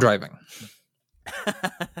 I'm driving.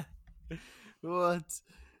 What?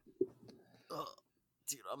 Oh,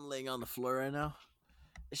 dude, I'm laying on the floor right now.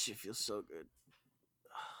 This shit feels so good.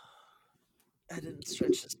 I didn't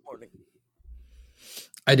stretch this morning.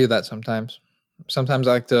 I do that sometimes. Sometimes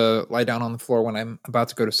I like to lie down on the floor when I'm about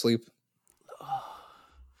to go to sleep.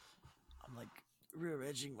 I'm like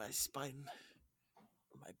rear-edging my spine,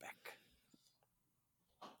 my back.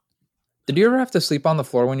 Did you ever have to sleep on the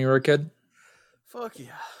floor when you were a kid? Fuck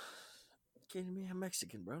yeah. Kidding me? I'm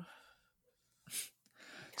Mexican, bro.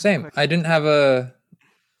 Same. I didn't have a.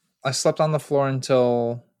 I slept on the floor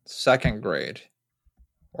until second grade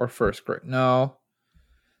or first grade. No,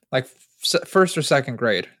 like first or second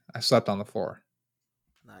grade. I slept on the floor.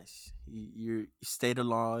 Nice. You stayed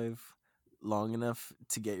alive long enough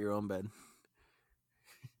to get your own bed.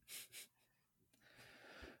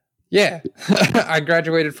 Yeah, I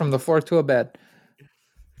graduated from the floor to a bed.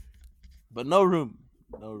 But no room.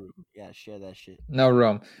 No room. Yeah, share that shit. No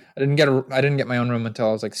room. I didn't get my own room until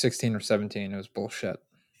I was like 16 or 17. It was bullshit.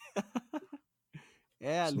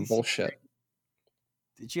 Yeah, at Some least bullshit.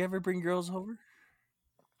 Did you ever bring girls over?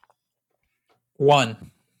 One,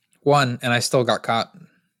 and I still got caught.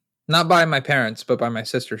 Not by my parents, but by my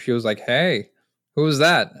sister. She was like, "Hey, who was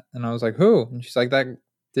that?" And I was like, "Who?" And she's like, "That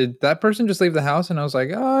did that person just leave the house?" And I was like,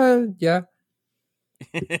 yeah."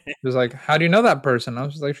 She was like, "How do you know that person?" I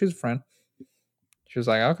was just like, "She's a friend." She was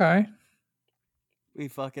like, "Okay." We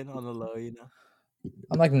fucking on the low, you know.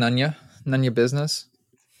 I'm like Nunya business.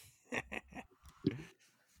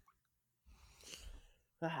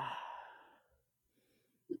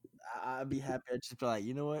 I'd be happy. I'd just be like,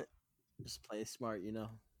 you know what? Just play smart, you know.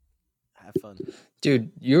 Have fun.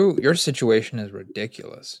 Dude, your situation is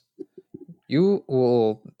ridiculous. You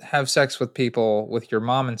will have sex with people with your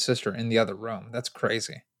mom and sister in the other room. That's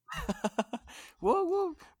crazy.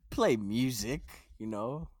 We'll play music, you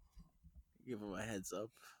know. Give them a heads up.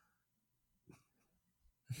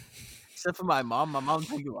 Except for my mom. My mom's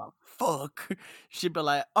thinking about fuck. She'd be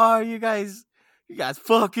like, "Oh, you guys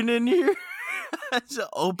fucking in here?" Just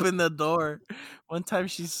open the door. One time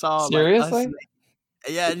she saw Seriously? like us.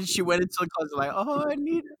 Yeah, and she went into the closet like, "Oh,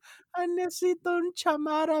 I necesito un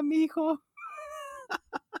chamara, mijo."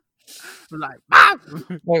 I'm like,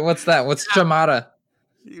 Mom! Wait, what's that? What's chamara?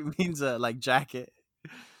 It means like jacket.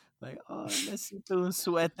 Like, oh, necesito un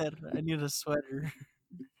suéter. I need a sweater.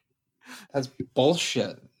 That's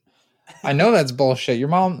bullshit. I know that's bullshit. Your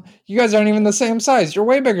mom, you guys aren't even the same size. You're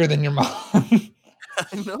way bigger than your mom.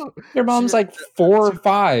 I know. Your mom's like 4 or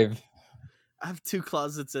 5. I have 2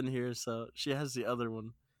 closets in here, so she has the other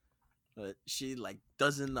one. But she like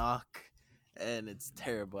doesn't knock, and it's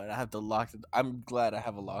terrible. And I have to lock it. I'm glad I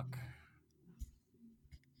have a lock.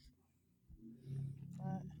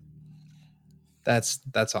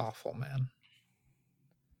 That's awful, man.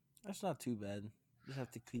 That's not too bad. Just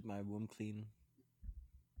have to keep my room clean,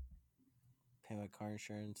 pay my car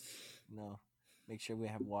insurance. You know, make sure we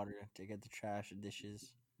have water, take out the trash and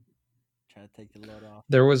dishes. Try to take the load off.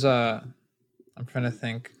 There was I'm trying to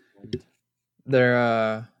think.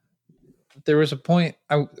 There was a point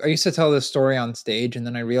I used to tell this story on stage, and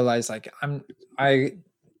then I realized like I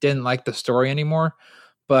didn't like the story anymore.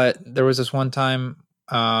 But there was this one time,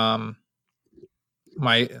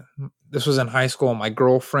 this was in high school. My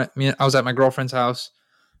girlfriend, I was at my girlfriend's house.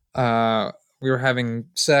 We were having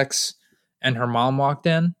sex, and her mom walked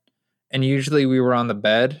in. And usually we were on the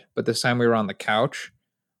bed, but this time we were on the couch,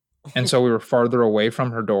 and so we were farther away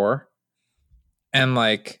from her door. And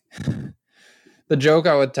like, the joke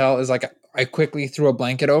I would tell is like, I quickly threw a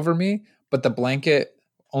blanket over me, but the blanket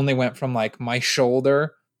only went from like my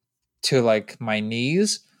shoulder to like my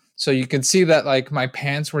knees. So you could see that like my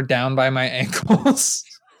pants were down by my ankles.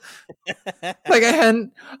 Like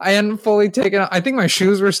I hadn't fully taken off. I think my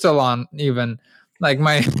shoes were still on even. Like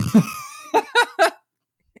my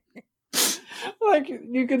like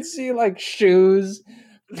you could see like shoes,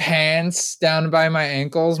 pants down by my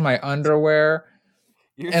ankles, my underwear.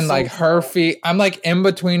 And so like her feet, I'm like in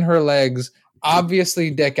between her legs,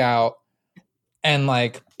 obviously dick out, and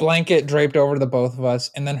like blanket draped over the both of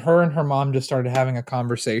us. And then her and her mom just started having a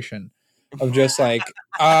conversation of just like,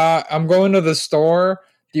 I'm going to the store.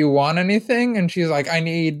 Do you want anything? And she's like, I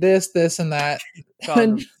need this, this, and that.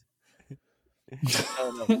 Condoms.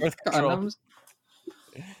 Condoms.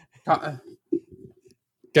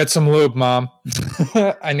 Get some lube, Mom.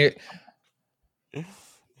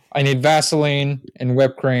 I need Vaseline and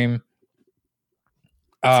whipped cream.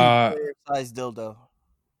 Size dildo.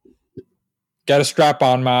 Get a strap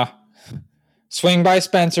on, Ma. Swing by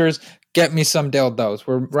Spencer's. Get me some dildos.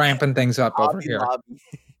 We're ramping things up over here.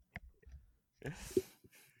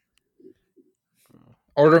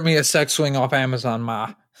 Order me a sex swing off Amazon,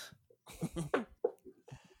 Ma.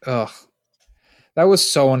 Ugh. That was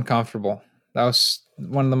so uncomfortable. That was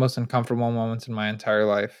one of the most uncomfortable moments in my entire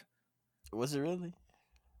life. Was it really?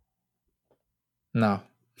 No.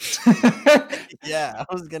 Yeah, I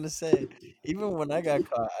was gonna say, even when I got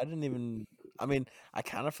caught, I didn't even. I mean, I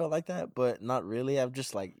kind of felt like that, but not really. I'm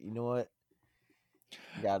just like, you know what?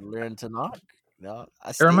 You gotta learn to knock. You know,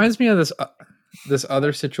 it reminds me of this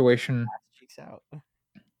other situation freaks out.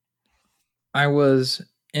 I was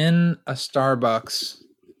in a Starbucks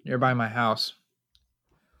nearby my house.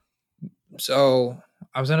 So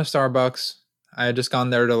I was in a Starbucks. I had just gone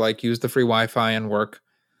there to like use the free Wi-Fi and work.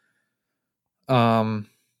 Um,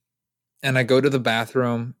 and I go to the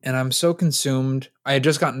bathroom and I'm so consumed. I had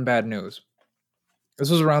just gotten bad news. This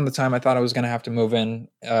was around the time I thought I was going to have to move in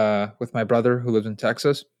with my brother who lives in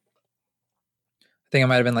Texas. I think I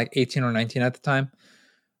might have been like 18 or 19 at the time.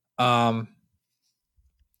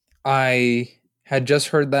 I had just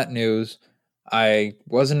heard that news. I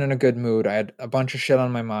wasn't in a good mood. I had a bunch of shit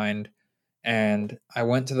on my mind. And I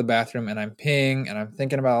went to the bathroom and I'm peeing and I'm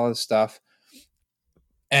thinking about all this stuff.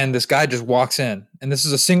 And this guy just walks in. And this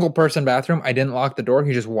is a single person bathroom. I didn't lock the door.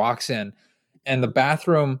 He just walks in. And the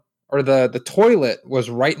bathroom or the toilet was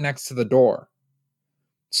right next to the door.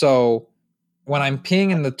 So when I'm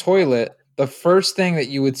peeing in the toilet, the first thing that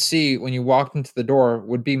you would see when you walked into the door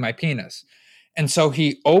would be my penis. And so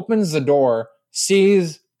he opens the door,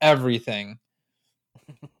 sees everything,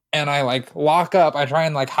 and I like lock up. I try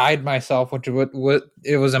and like hide myself, which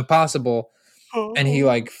it was impossible. And he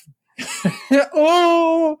like,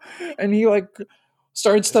 oh, and he like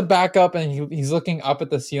starts to back up, and he's looking up at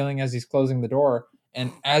the ceiling as he's closing the door.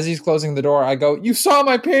 And as he's closing the door, I go, "You saw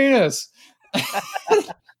my penis!"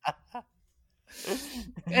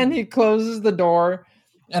 And he closes the door,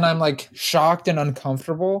 and I'm like shocked and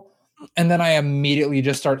uncomfortable. And then I immediately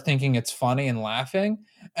just start thinking it's funny and laughing.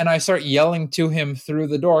 And I start yelling to him through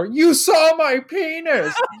the door, "You saw my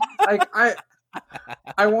penis!" Like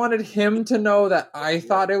I wanted him to know that I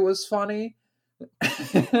thought it was funny.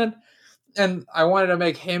 and I wanted to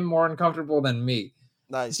make him more uncomfortable than me.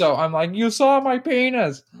 Nice. So I'm like, "You saw my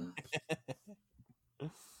penis."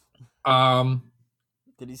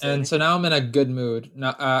 Did he say and so now I'm in a good mood.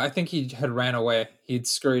 Now, I think he had ran away. He'd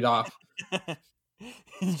scurried off.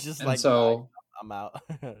 He's just And like, so I'm out.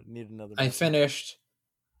 Need another. I finished.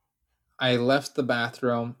 I left the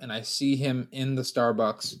bathroom and I see him in the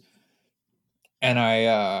Starbucks. And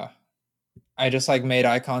I just like made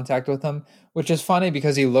eye contact with him, which is funny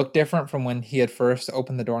because he looked different from when he had first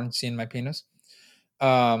opened the door and seen my penis.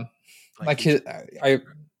 Like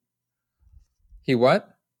he what?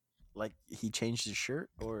 Like he changed his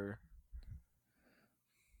shirt or?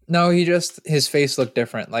 No, his face looked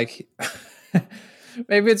different. Like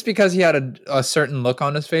maybe it's because he had a certain look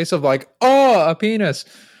on his face of like, oh, a penis.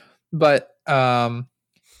 But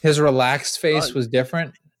his relaxed face was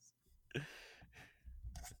different.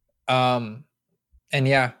 And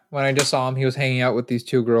yeah, when I just saw him, he was hanging out with these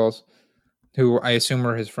two girls who I assume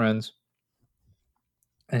were his friends.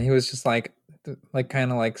 And he was just like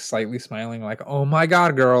kind of like slightly smiling, like, "Oh my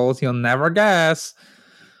God, girls, you'll never guess.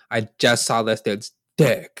 I just saw this dude's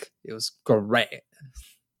dick. It was great."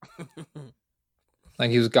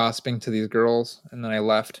 Like he was gossiping to these girls, and then I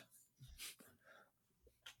left.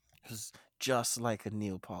 It was just like a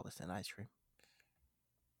Neapolitan ice cream.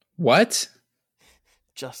 What?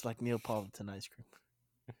 Just like Neapolitan ice cream.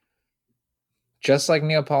 Just like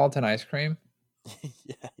Neapolitan ice cream?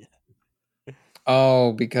 Yeah.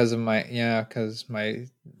 Oh, because my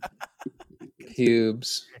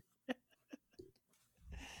pubes.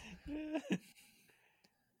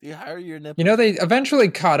 How are your nipples? You know, they eventually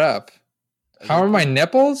caught up. How are my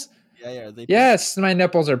nipples? Yeah. Are they yes, my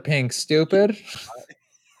nipples are pink, stupid.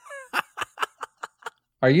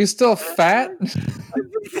 Are you still fat?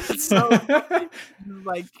 So,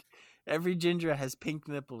 like every ginger has pink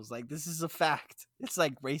nipples. Like this is a fact. It's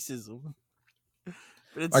like racism.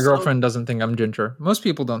 But my girlfriend doesn't think I'm ginger. Most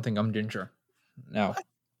people don't think I'm ginger. No.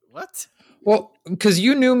 What? Well, because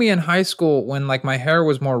you knew me in high school when like my hair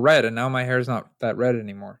was more red, and now my hair is not that red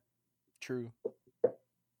anymore. True.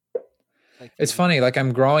 It's funny. Like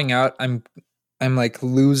I'm growing out. I'm like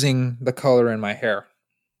losing the color in my hair,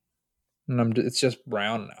 and it's just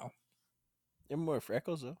brown now. You're more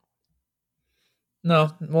freckles though.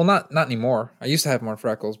 No, well, not anymore. I used to have more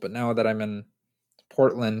freckles, but now that I'm in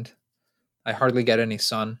Portland, I hardly get any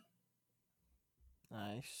sun.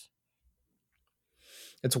 Nice.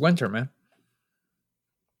 It's winter, man.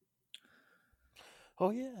 Oh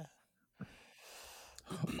yeah.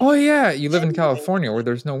 Oh yeah, you live in California where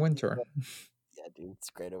there's no winter. Yeah, dude, it's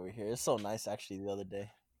great over here. It's so nice actually the other day.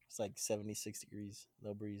 It's like 76 degrees,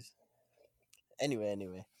 no breeze.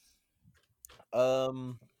 Anyway. What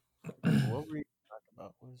were you talking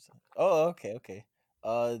about? What was that? Oh, okay.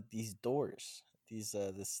 These doors. These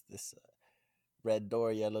this red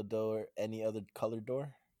door, yellow door, any other color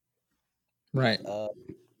door. Right. It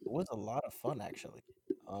was a lot of fun actually.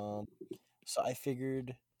 So I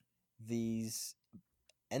figured these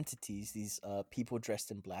entities, these people dressed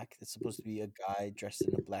in black. It's supposed to be a guy dressed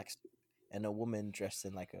in a black suit, and a woman dressed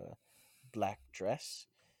in like a black dress.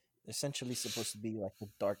 Essentially supposed to be like the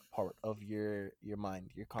dark part of your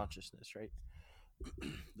mind, your consciousness, right?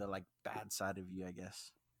 The like bad side of you, I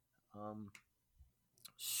guess. Um,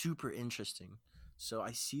 Super interesting. So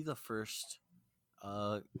I see the first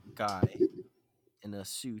uh guy in a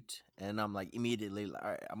suit, and I'm like immediately like,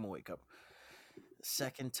 all right, I'm gonna wake up.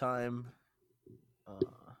 Second time,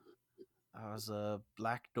 uh, I was a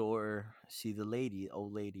black door. See the lady,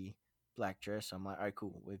 old lady, black dress. I'm like, all right,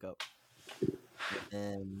 cool, wake up.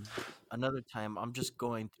 And another time, I'm just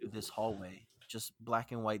going through this hallway, just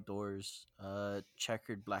black and white doors,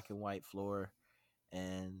 checkered black and white floor,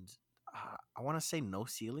 and I want to say no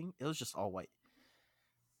ceiling. It was just all white.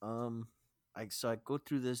 Um, I go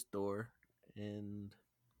through this door, and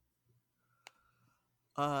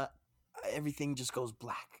uh, everything just goes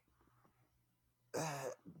black.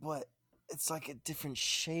 But it's like a different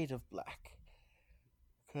shade of black.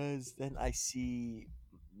 Cause then I see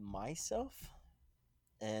myself,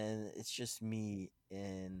 and it's just me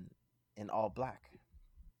in all black.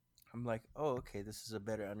 I'm like, oh, okay, this is a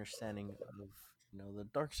better understanding of the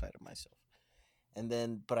dark side of myself. And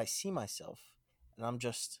then, but I see myself, and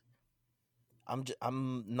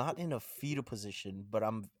I'm not in a fetal position, but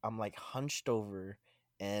I'm like hunched over,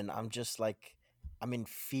 and I'm just like I'm in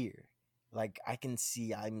fear. Like I can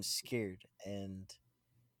see I'm scared, and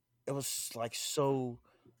it was like so.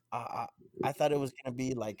 I I thought it was gonna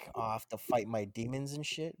be like, oh, I have to fight my demons and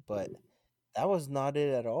shit, but that was not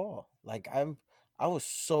it at all. Like I was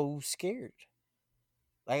so scared.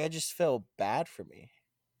 Like I just felt bad for me.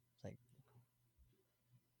 Like,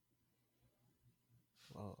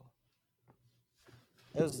 whoa,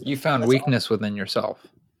 it was You found that's all. weakness within yourself.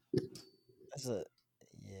 That's a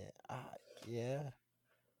yeah, yeah.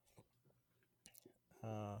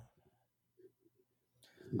 Uh,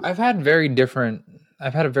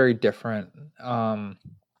 I've had a very different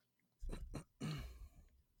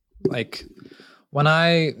like when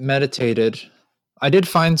I meditated, I did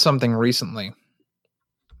find something recently,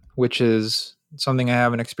 which is something I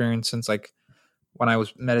haven't experienced since like when I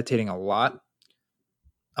was meditating a lot.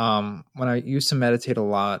 When I used to meditate a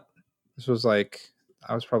lot, this was like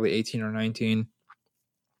I was probably 18 or 19.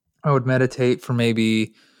 I would meditate for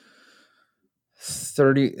maybe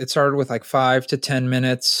 30, it started with like 5 to 10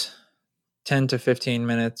 minutes, 10 to 15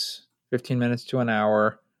 minutes, 15 minutes to an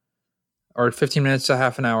hour, or 15 minutes to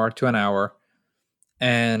half an hour to an hour.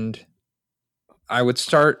 And I would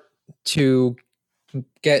start to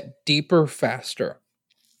get deeper faster.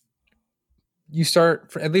 You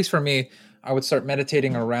start, at least for me, I would start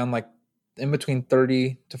meditating around like in between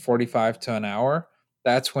 30 to 45 to an hour.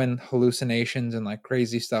 That's when hallucinations and like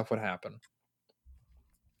crazy stuff would happen.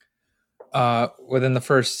 Within the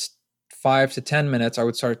first 5 to 10 minutes, I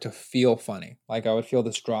would start to feel funny. Like I would feel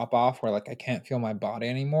this drop off where like I can't feel my body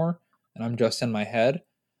anymore and I'm just in my head.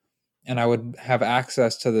 And I would have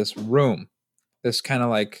access to this room, this kind of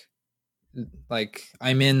like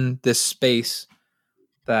I'm in this space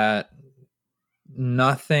that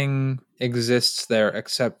nothing exists there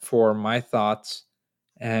except for my thoughts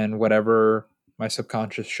and whatever my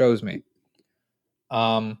subconscious shows me.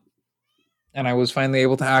 And I was finally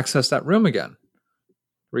able to access that room again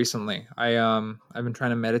recently. I've been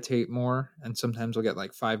trying to meditate more, and sometimes I'll get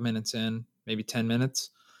like 5 minutes in, maybe 10 minutes.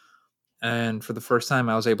 And for the first time,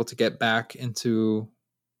 I was able to get back into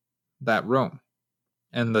that room.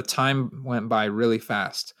 And the time went by really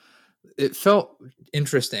fast. It felt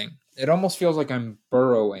interesting. It almost feels like I'm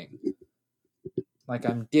burrowing. Like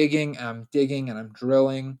I'm digging and I'm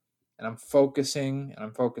drilling and I'm focusing and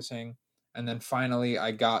I'm focusing. And then finally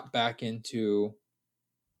I got back into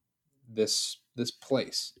this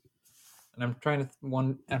place. And I'm trying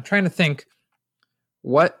to think,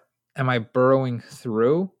 what am I burrowing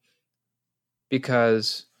through?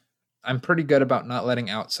 Because I'm pretty good about not letting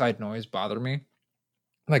outside noise bother me.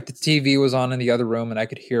 Like the TV was on in the other room and I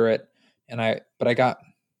could hear it, but I got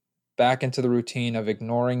back into the routine of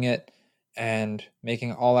ignoring it and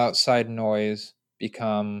making all outside noise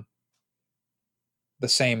become the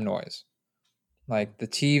same noise. Like the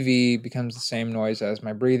TV becomes the same noise as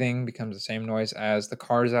my breathing, becomes the same noise as the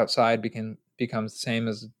cars outside, becomes the same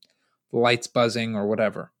as the lights buzzing or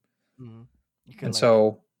whatever. mm-hmm. You can And like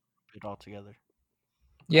so, put it all together.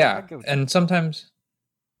 I yeah. get what And sometimes,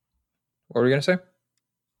 what were you going to say?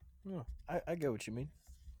 no, I get what you mean.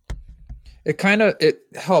 It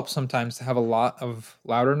helps sometimes to have a lot of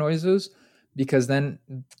louder noises because then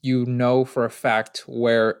you know for a fact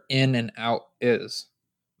where in and out is,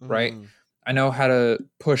 right? Mm-hmm. I know how to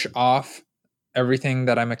push off everything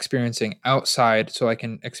that I'm experiencing outside so I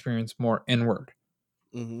can experience more inward.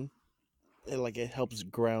 Mm-hmm. It helps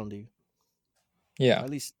ground you. Yeah. At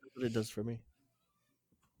least that's what it does for me.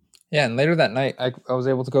 Yeah, and later that night, I was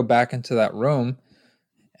able to go back into that room,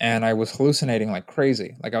 and I was hallucinating like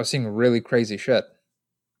crazy. Like I was seeing really crazy shit.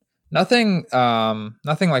 Nothing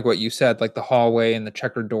like what you said, like the hallway and the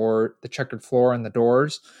checkered door, the checkered floor and the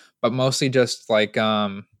doors, but mostly just like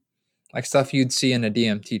stuff you'd see in a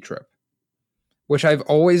DMT trip, which I've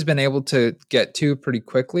always been able to get to pretty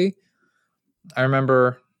quickly. I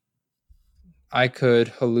remember I could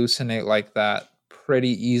hallucinate like that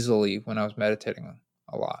pretty easily when I was meditating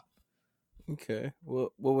a lot. Okay.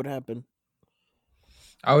 What would happen?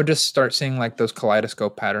 I would just start seeing like those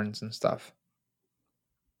kaleidoscope patterns and stuff.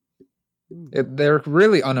 They're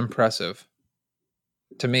really unimpressive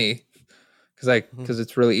to me because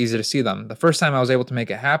it's really easy to see them. The first time I was able to make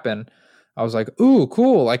it happen, I was like, "Ooh,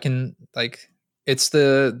 cool! I can like it's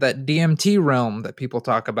that DMT realm that people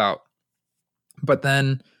talk about." But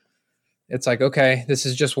then it's like, okay, this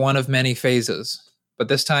is just one of many phases. But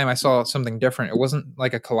this time I saw something different. It wasn't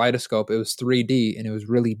like a kaleidoscope; it was 3D and it was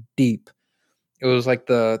really deep. It was like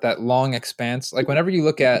that long expanse. Like whenever you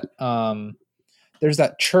look at there's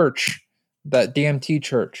that church, that DMT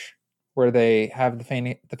church, where they have the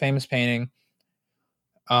famous painting.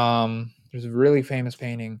 There's a really famous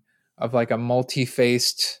painting of like a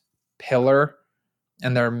multi-faced pillar,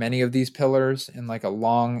 and there are many of these pillars in like a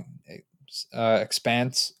long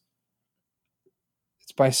expanse.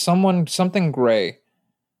 It's by something gray.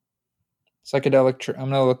 Psychedelic. I'm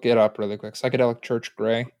gonna look it up really quick. Psychedelic Church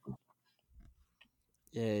Gray.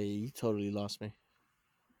 Yeah, you totally lost me.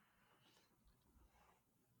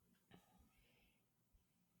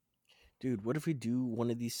 Dude, what if we do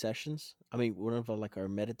one of these sessions? I mean, one of like our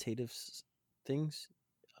meditative things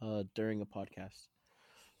during a podcast.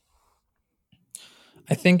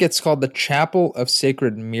 I think it's called the Chapel of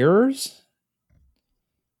Sacred Mirrors.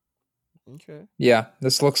 Okay. Yeah,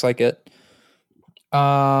 this looks like it.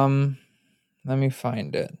 Let me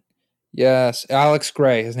find it. Yes, Alex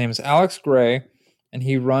Gray. His name is Alex Gray, and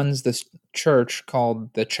he runs this church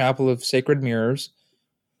called the Chapel of Sacred Mirrors.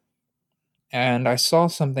 And I saw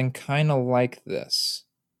something kind of like this,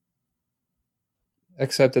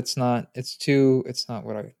 except it's not. It's not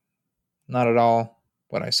what I. Not at all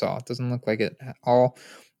what I saw. It doesn't look like it at all.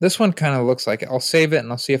 This one kind of looks like it. I'll save it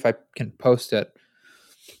and I'll see if I can post it.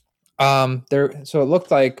 So it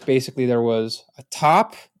looked like basically there was a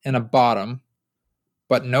top and a bottom,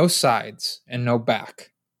 but no sides and no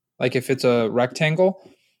back. Like if it's a rectangle,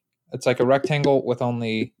 it's like a rectangle with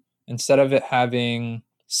only, instead of it having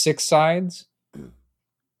 6 sides,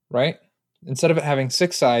 right? Instead of it having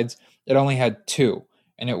 6 sides, it only had 2,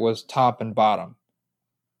 and it was top and bottom.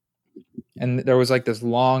 And there was like this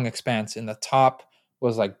long expanse, and the top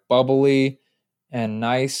was like bubbly and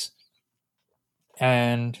nice.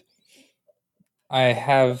 And I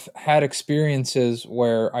have had experiences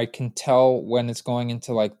where I can tell when it's going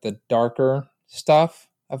into like the darker stuff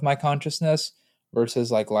of my consciousness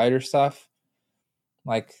versus like lighter stuff.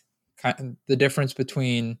 Like the difference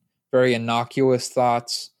between very innocuous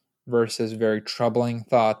thoughts versus very troubling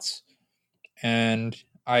thoughts. And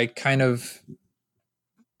I kind of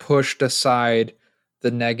pushed aside the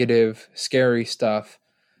negative, scary stuff,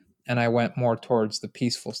 and I went more towards the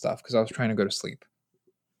peaceful stuff because I was trying to go to sleep.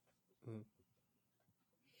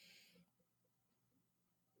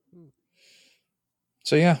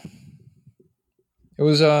 So yeah, it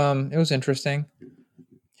was interesting.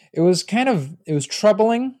 It was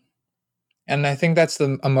troubling, and I think that's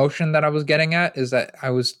the emotion that I was getting at, is that I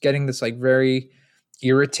was getting this like very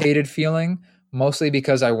irritated feeling, mostly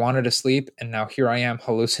because I wanted to sleep, and now here I am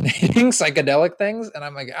hallucinating psychedelic things, and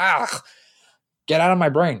I'm like, get out of my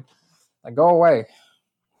brain, like go away.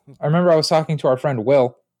 I remember I was talking to our friend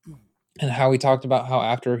Will, and how he talked about how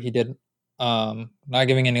after he did, not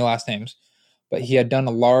giving any last names, but he had done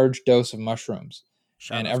a large dose of mushrooms,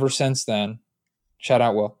 and ever since then, shout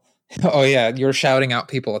out Will. Oh yeah, you're shouting out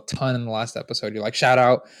people a ton in the last episode. You're like, shout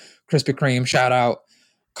out Krispy Kreme, shout out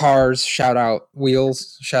Cars, shout out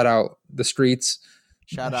Wheels, shout out the streets,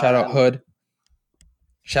 shout out Hood,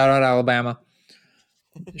 shout out Alabama,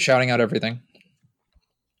 shouting out everything.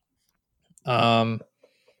 But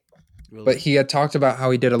he had talked about how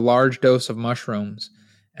he did a large dose of mushrooms,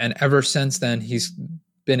 and ever since then he's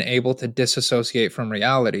been able to disassociate from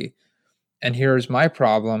reality. And here's my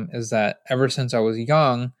problem, is that ever since I was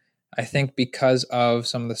young, I think because of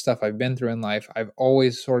some of the stuff I've been through in life, I've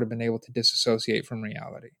always sort of been able to disassociate from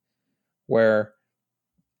reality, where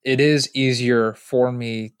it is easier for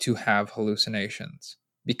me to have hallucinations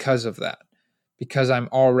because of that, because I'm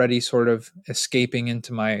already sort of escaping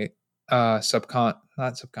into my not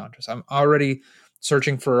subconscious. I'm already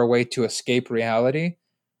searching for a way to escape reality.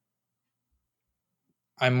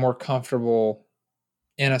 I'm more comfortable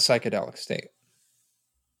in a psychedelic state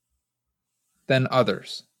than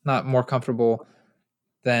others. Not more comfortable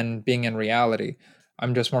than being in reality.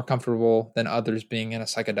 I'm just more comfortable than others being in a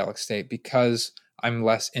psychedelic state because I'm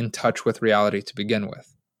less in touch with reality to begin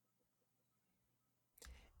with.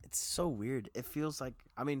 It's so weird. It feels like,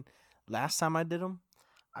 I mean, last time I did them,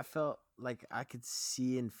 I felt like I could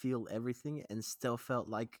see and feel everything, and still felt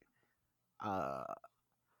like uh,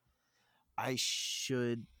 I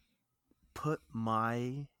should put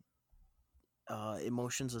my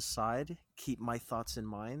emotions aside, keep my thoughts in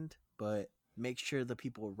mind, but make sure the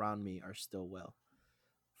people around me are still well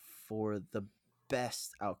for the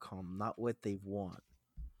best outcome, not what they want.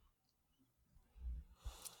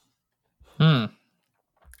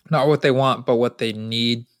 Not what they want, but what they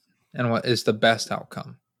need and what is the best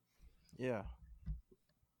outcome. Yeah.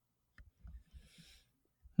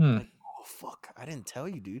 Like, oh fuck, I didn't tell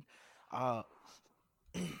you, dude. I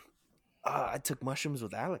took mushrooms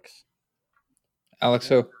with Alex. Alex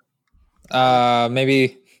who?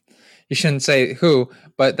 Maybe you shouldn't say who,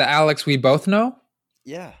 but the Alex we both know?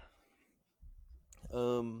 Yeah.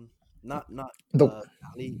 Not The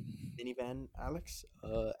Ali minivan Alex.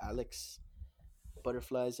 Alex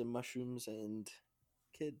Butterflies and Mushrooms and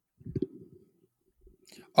Kid.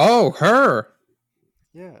 Oh, her.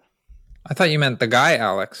 Yeah. I thought you meant the guy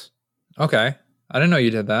Alex. Okay. I didn't know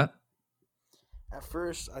you did that. At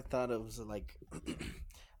first, I thought it was like,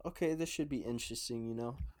 okay, this should be interesting, you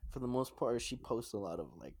know. For the most part, she posts a lot of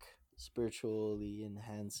like spiritually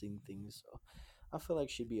enhancing things, so I feel like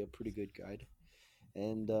she'd be a pretty good guide.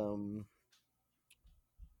 And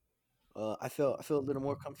I felt a little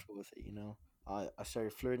more comfortable with it, you know. I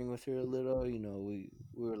started flirting with her a little, you know. We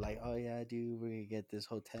were like, oh yeah, dude, we're gonna get this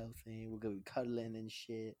hotel thing. We're gonna be cuddling and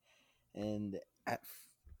shit. And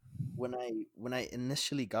when I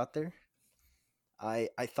initially got there, I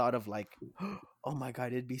thought of like, oh my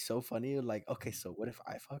god, it'd be so funny. Like, okay, so what if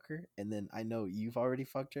I fuck her, and then I know you've already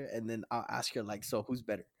fucked her, and then I'll ask her like, so who's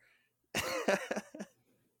better?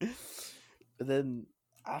 But then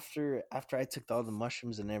after I took all the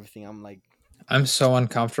mushrooms and everything, I'm like, I'm so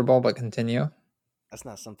uncomfortable, but continue. that's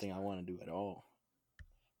not something I want to do at all.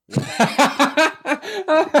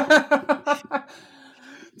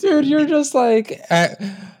 Dude, you're just like,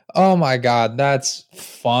 oh my god, that's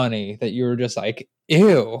funny that you were just like,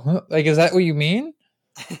 ew. Like, is that what you mean?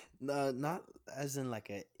 No, not as in like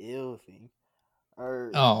a ill thing,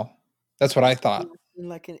 or Oh, that's what I thought.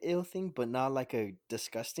 like an ill thing, but not like a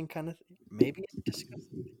disgusting kind of thing. Maybe it's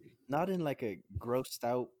disgusting, not in like a grossed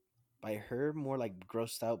out by her, more like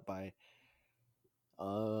grossed out by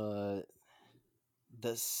uh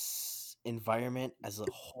this environment as a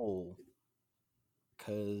whole.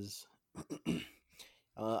 Cause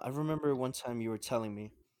I remember one time you were telling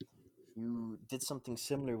me you did something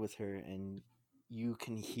similar with her, and you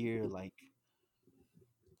can hear like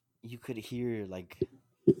you could hear like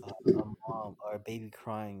a mom or a baby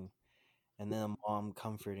crying, and then a mom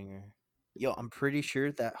comforting her. Yo, I'm pretty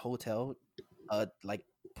sure that hotel like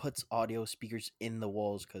puts audio speakers in the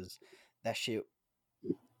walls, because that shit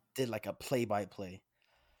did like a play by play,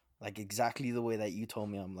 like exactly the way that you told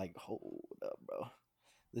me. I'm like, hold up, bro.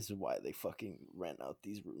 This is why they fucking rent out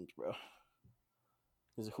these rooms, bro.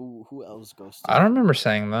 Because who else goes to? I don't remember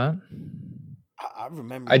saying that. I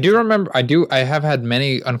remember. I do remember. I have had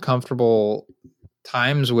many uncomfortable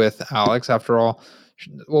times with Alex. After all,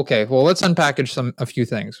 okay. Well, let's unpackage a few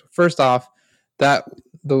things. First off, that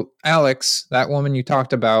the Alex, that woman you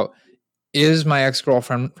talked about, is my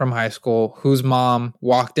ex-girlfriend from high school, whose mom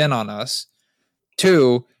walked in on us.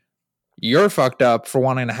 2, you're fucked up for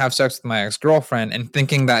wanting to have sex with my ex-girlfriend and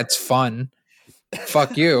thinking that's fun.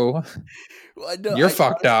 Fuck you. Well, you're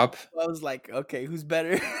fucked up. I was like, okay, who's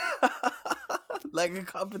better? Like a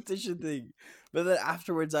competition thing. But then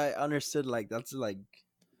afterwards I understood, like, that's like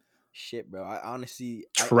shit, bro. I honestly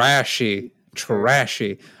trashy.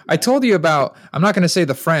 I told you about, I'm not going to say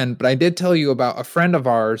the friend, but I did tell you about a friend of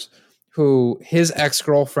ours who his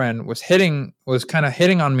ex-girlfriend was kind of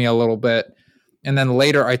hitting on me a little bit. And then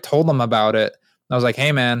later I told him about it. I was like,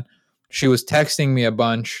 hey man, she was texting me a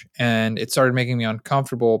bunch and it started making me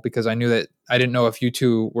uncomfortable because I knew that I didn't know if you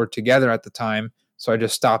two were together at the time. So I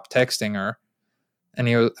just stopped texting her. And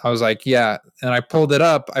I was like, yeah. And I pulled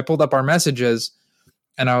up our messages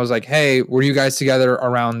and I was like, hey, were you guys together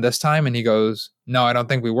around this time? And he goes, no, I don't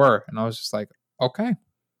think we were. And I was just like, okay.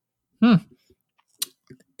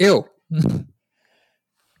 Ew.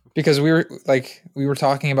 Because we were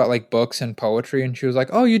talking about like books and poetry, and she was like,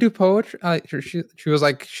 oh, you do poetry? She was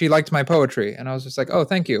like, she liked my poetry. And I was just like, oh,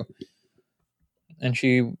 thank you. And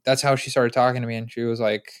that's how she started talking to me. And she was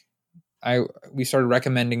like, we started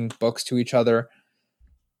recommending books to each other.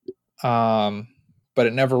 But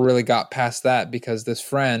it never really got past that because this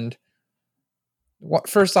friend,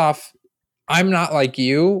 first off, I'm not like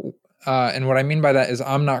you. And what I mean by that is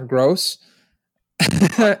I'm not gross.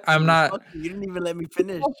 I'm not. You didn't even let me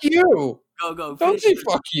finish. Fuck you. Go. Don't say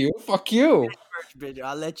fuck you. Fuck you. First, bitch.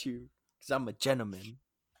 I'll let you. Because I'm a gentleman.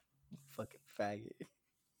 Fucking faggot.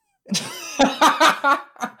 I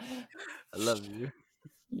love you.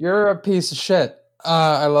 You're a piece of shit.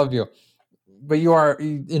 I love you. But you are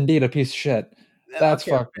indeed a piece of shit. That's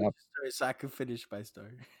fucked up. So I can finish my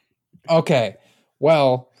story. Okay.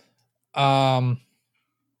 Well, I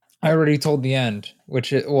already told the end,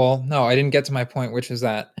 which is, well, no, I didn't get to my point, which is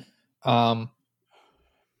that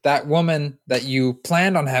that woman that you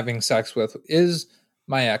planned on having sex with is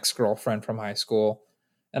my ex-girlfriend from high school.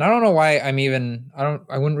 And I don't know why I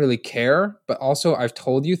wouldn't really care, but also I've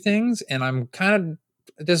told you things and I'm kind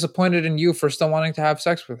of disappointed in you for still wanting to have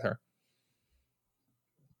sex with her.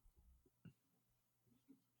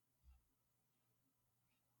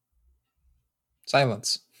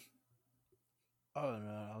 Silence. Oh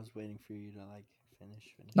no, I was waiting for you to like finish.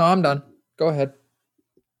 No, I'm done. Go ahead.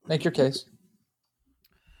 Make your case.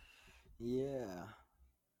 Yeah.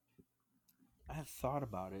 I have thought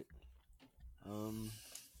about it.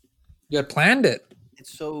 You had planned it.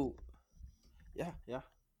 It's so yeah.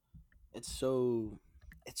 It's so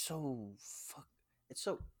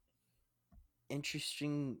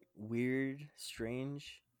interesting, weird,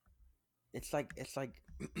 strange. It's like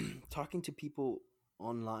talking to people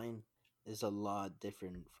online is a lot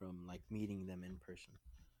different from like meeting them in person.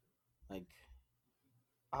 Like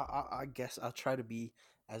I guess I'll try to be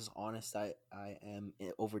as honest I am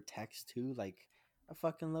over text too. Like I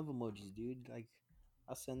fucking love emojis, dude. Like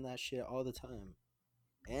I'll send that shit all the time,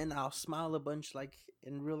 and I'll smile a bunch like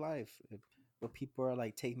in real life. But people are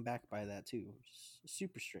like taken back by that too, which is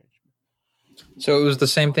super strange. So it was the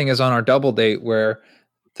same thing as on our double date where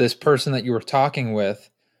this person that you were talking with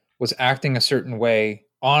was acting a certain way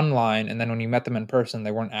online, and then when you met them in person,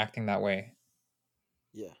 they weren't acting that way.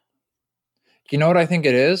 Yeah. You know what I think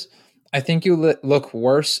it is? I think you look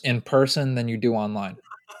worse in person than you do online.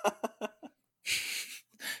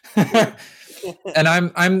 And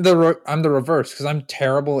I'm the reverse because I'm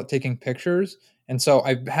terrible at taking pictures, and so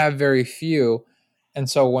I have very few. And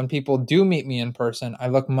so when people do meet me in person, I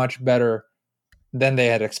look much better than they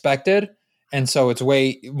had expected, and so it's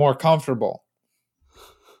way more comfortable.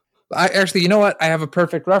 I actually, you know what? I have a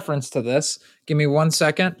perfect reference to this. Give me 1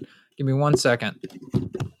 second. Hey,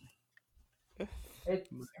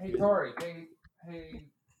 Tori. Hey,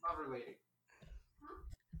 lover lady.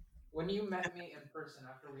 When you met me in person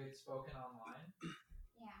after we had spoken online,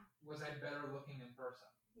 yeah, was I better looking in person?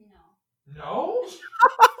 No?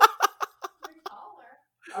 You're taller.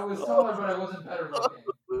 I was taller, but I wasn't better looking.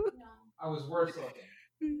 No. I was worse looking.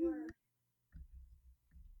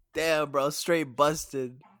 Damn, bro, straight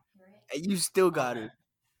busted. And you still got it.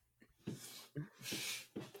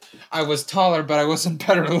 I was taller, but I wasn't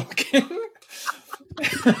better looking.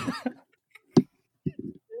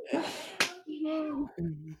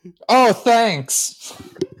 Oh, thanks.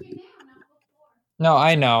 No,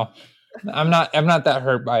 I know. I'm not that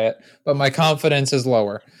hurt by it, but my confidence is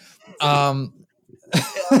lower. Where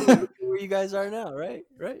you guys are now, right?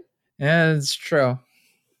 Yeah, it's true.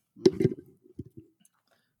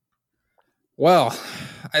 Well,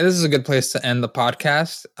 this is a good place to end the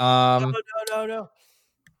podcast. No.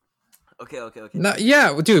 Okay. No,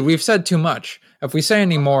 yeah, dude, we've said too much. If we say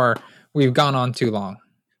any more, we've gone on too long.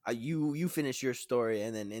 You finish your story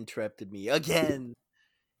and then interrupted me again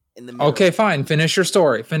in the middle. Okay, fine. Finish your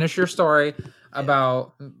story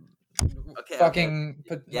about fucking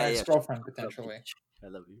my ex-girlfriend potentially. I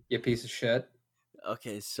love you. You piece of shit.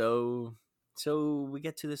 Okay, so we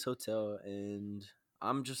get to this hotel and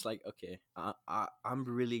I'm just like, okay, I'm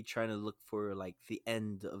really trying to look for like the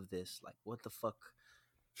end of this. Like, what the fuck?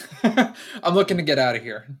 I'm looking to get out of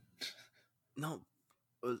here. No,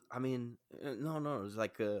 I mean, no. It was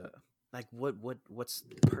like what's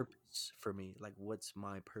the purpose for me? Like, what's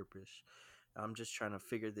my purpose? I'm just trying to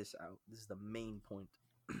figure this out. This is the main point.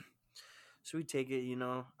 So we take it,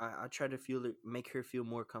 I try to make her feel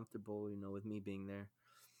more comfortable, with me being there.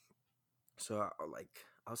 So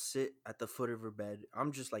I'll sit at the foot of her bed.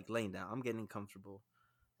 I'm just like laying down. I'm getting comfortable.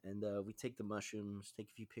 And we take the mushrooms, take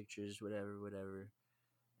a few pictures, whatever.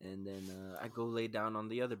 And then I go lay down on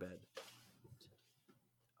the other bed.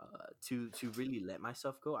 To really let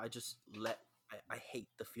myself go, I hate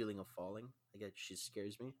the feeling of falling. Like it just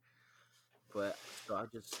scares me. But so I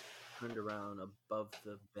just turned around above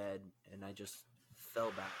the bed and I just fell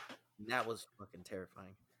back. And that was fucking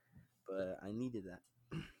terrifying. but I needed that.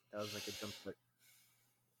 That was like a jump start.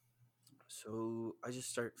 So I just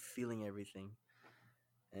start feeling everything,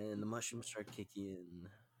 and the mushrooms start kicking in,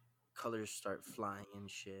 colors start flying and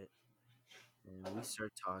shit, and we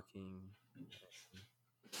start talking.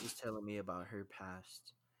 She's telling me about her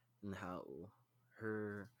past and how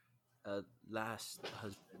her last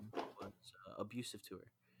husband was abusive to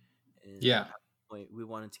her, and Yeah. at one point we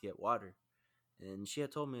wanted to get water, and she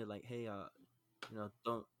had told me like, "Hey,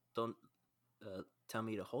 don't tell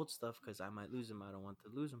me to hold stuff because I might lose him. I don't want to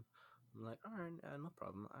lose him." I'm like, "All right, no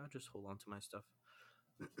problem. I'll just hold on to my stuff."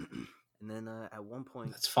 And then at one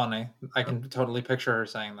point, That's funny. I can totally picture her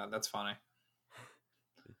saying that. That's funny.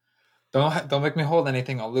 Don't make me hold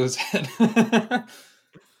anything. I'll lose it.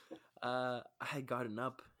 I had gotten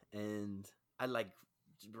up and I like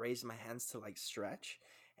raised my hands to like stretch,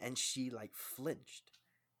 and she like flinched.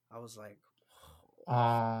 I was like, "Oh,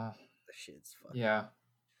 Uh, that shit's fucking yeah.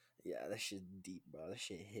 yeah, that shit's deep, bro. That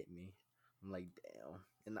shit hit me." I'm like, damn.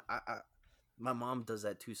 And my mom does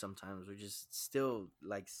that too sometimes, which is still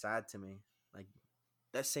like sad to me. Like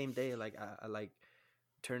that same day, like I like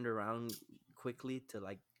turned around quickly to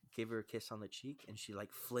like give her a kiss on the cheek, and she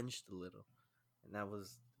like flinched a little, and that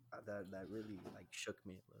was that really like shook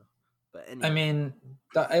me a little. But I anyway, mean,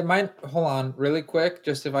 I might hold on really quick,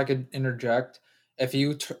 just if I could interject. If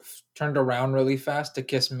you turned around really fast to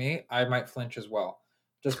kiss me, I might flinch as well,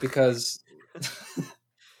 just because,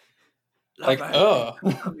 love like, her. oh,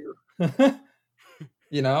 Love you.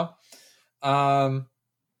 you know. Um,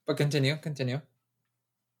 but continue.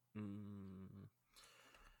 Mm,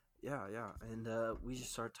 yeah, and we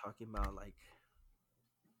just started talking about like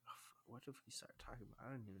what did we start talking about?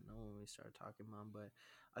 I don't even know when we started talking about, but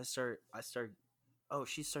I start. Oh,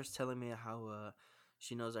 she starts telling me how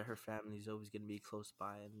she knows that her family's always gonna be close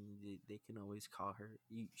by, and they can always call her.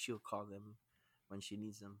 She'll call them when she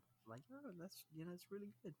needs them. I'm like, oh, that's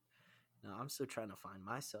really good. Now I'm still trying to find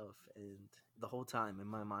myself, and the whole time in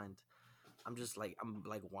my mind, I'm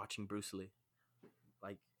like watching Bruce Lee.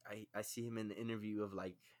 Like I see him in the interview of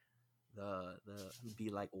like the be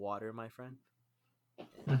like water, my friend,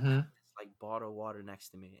 and I Mm-hmm. have this like bottle of water next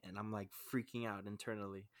to me, and I'm like freaking out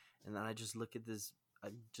internally, and then I just look at this, I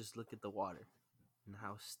just look at the water and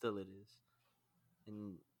how still it is,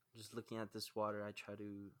 and just looking at this water, I try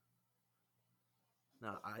to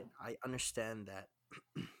now I understand that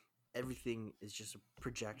everything is just a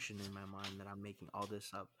projection in my mind that I'm making all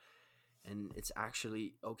this up, and it's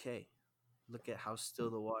actually okay. Look at how still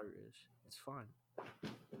the water is. It's fine.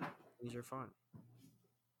 Things are fine.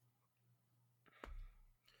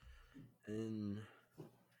 And I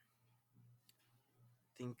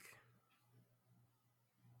think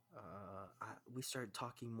we started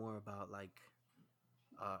talking more about like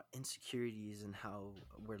insecurities and how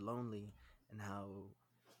we're lonely, and how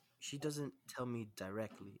she doesn't tell me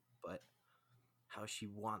directly, but how she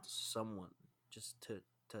wants someone just to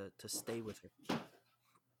stay with her.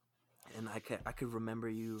 And I could remember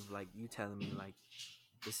you telling me like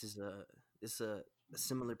this is a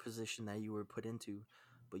similar position that you were put into,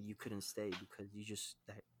 but you couldn't stay because you just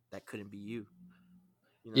that couldn't be you.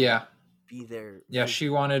 You Yeah, be there yeah. She physically,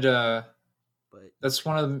 wanted. but you That's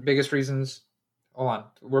one couldn't. of the biggest reasons. Hold on,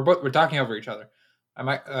 we're talking over each other. I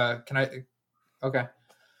might. Can I? Okay.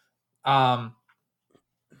 Um,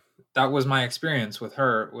 that was my experience with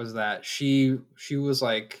her. Was that she was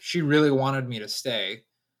like she really wanted me to stay,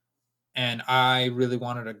 and I really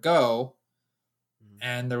wanted to go. Mhm,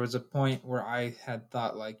 And there was a point where I had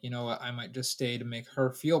thought, like, you know what, I might just stay to make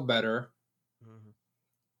her feel better. mhm,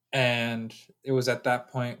 And it was at that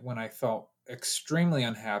point when I felt extremely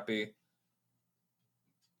unhappy.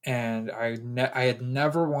 And I had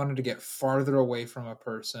never wanted to get farther away from a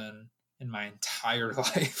person in my entire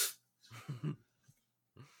life.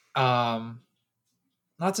 Um,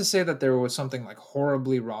 Not to say that there was something like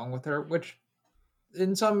horribly wrong with her, which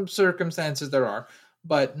in some circumstances there are,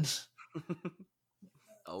 but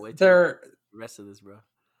I'll wait till the there rest of this, bro.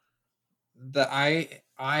 the I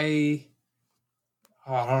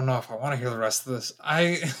oh, I don't know if I want to hear the rest of this.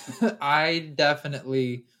 I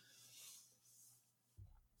definitely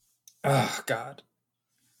oh god.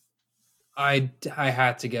 I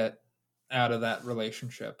had to get out of that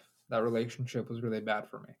relationship. That relationship was really bad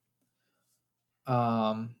for me.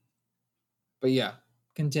 Um but yeah,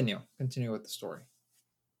 continue with the story.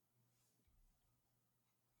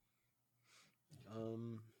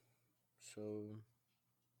 Um, so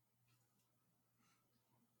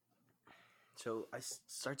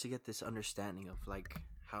start to get this understanding of like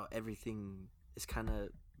how everything is kind of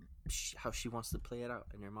how she wants to play it out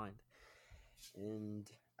in her mind, and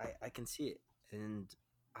I can see it, and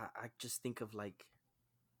I just think of like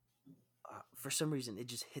for some reason it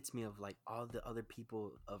just hits me of like all the other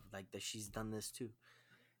people of like that she's done this to,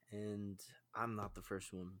 and I'm not the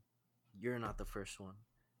first one. You're not the first one.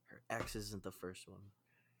 Her ex isn't the first one.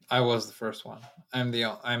 I was the first one. I'm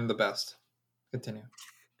the best. Continue.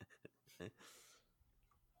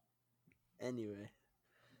 Anyway,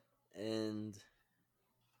 and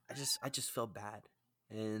I just felt bad,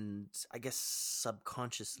 and I guess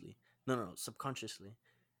subconsciously, no, subconsciously,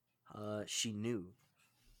 she knew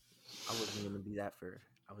I wasn't gonna be that for her.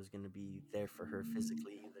 I was gonna be there for her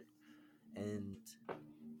physically either, and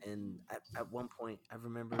at one point I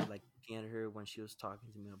remember like looking at her when she was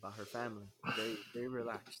talking to me about her family, very very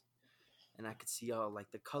relaxed, and I could see all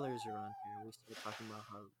like the colors around here. We started talking about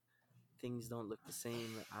how things don't look the same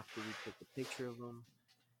after we took a picture of them,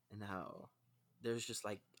 and how there's just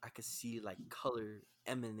like I could see like color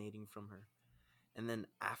emanating from her. And then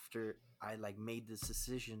after I like made this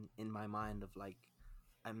decision in my mind of like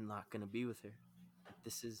I'm not gonna be with her.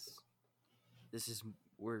 This is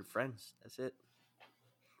we're friends. That's it.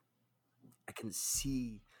 I can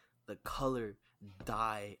see the color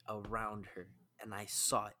die around her, and I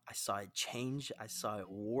saw it. I saw it change. I saw it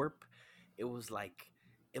warp. It was like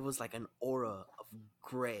an aura of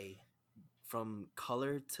gray from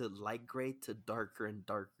color to light gray to darker and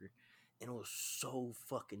darker, and it was so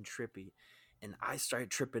fucking trippy. And I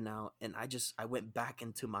started tripping out, and I went back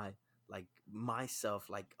into my like myself,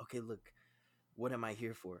 like, okay, look, what am I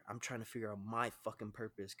here for? I'm trying to figure out my fucking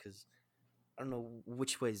purpose, because I don't know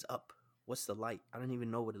which way is up. What's the light? I don't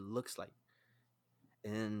even know what it looks like.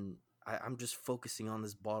 And I'm just focusing on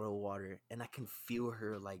this bottle of water, and I can feel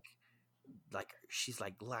her like she's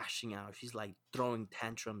like lashing out. She's like throwing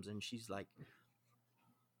tantrums, and she's like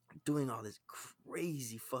doing all this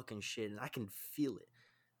crazy fucking shit, and I can feel it,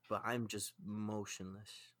 but I'm just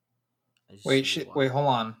motionless. I just Wait, see why. wait, hold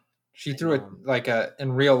on. She I threw know. it like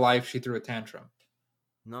in real life. She threw a tantrum.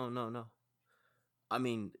 No. I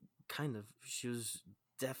mean, kind of. She was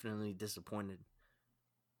definitely disappointed,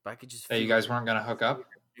 but I could just That you feel guys her weren't gonna hook up.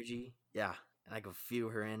 energy. Yeah, and I could feel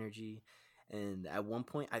her energy. And at one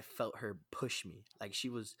point, I felt her push me. Like she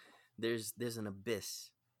was. There's an abyss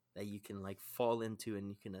that you can like fall into, and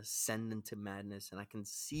you can ascend into madness. And I can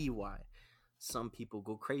see why some people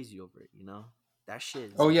go crazy over it. You know, that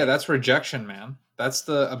shit is Oh yeah, dangerous. that's rejection, man. That's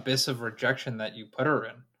the abyss of rejection that you put her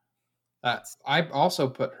in. That It's I also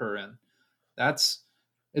put her in. That's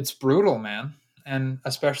it's brutal, man. And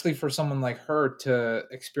especially for someone like her to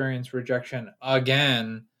experience rejection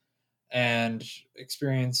again and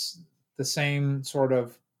experience the same sort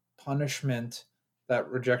of punishment that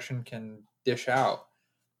rejection can dish out.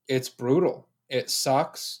 It's brutal. It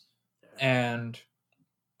sucks, and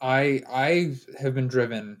I have been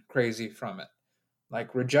driven crazy from it.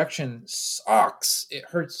 Like rejection sucks. It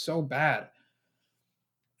hurts so bad.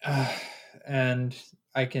 And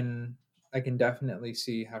I can I can definitely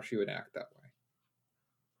see how she would act that way.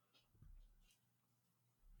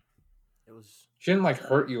 it was She didn't like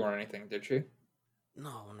hurt you or anything, did she?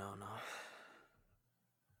 no.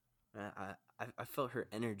 I felt her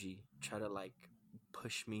energy try to like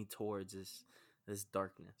push me towards this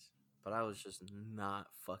darkness, but I was just not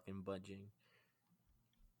fucking budging.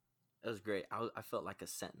 It was great. I felt like a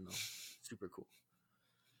sentinel, super cool.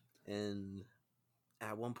 And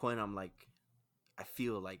at one point, I'm like, I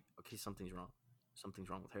feel like okay, something's wrong. Something's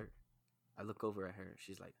wrong with her. I look over at her.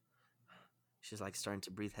 She's like starting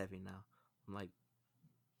to breathe heavy now. I'm like,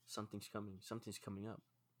 something's coming. Something's coming up.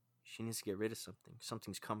 She needs to get rid of something.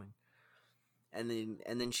 Something's coming. And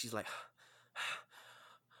then she's like,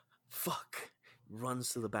 fuck. Runs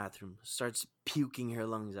to the bathroom. Starts puking her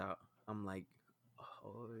lungs out. I'm like,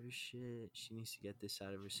 oh shit. She needs to get this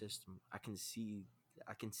out of her system. I can see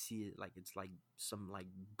it like it's like some like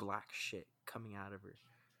black shit coming out of her.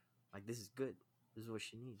 Like this is good. This is what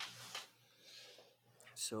she needs.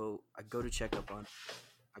 So I go to check up on.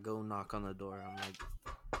 I go knock on the door. I'm like,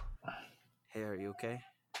 "Hey, are you okay?"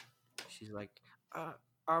 She's like,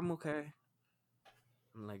 I'm okay."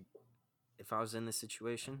 I'm like, if I was in this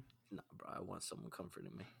situation, nah, bro, I want someone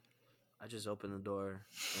comforting me. I just open the door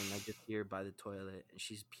and I just hear her by the toilet and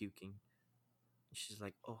she's puking. And she's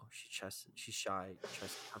like, "Oh, she's shy.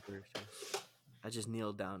 Tries to cover her face." I just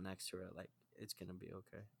kneel down next to her, like it's gonna be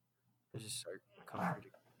okay. I just start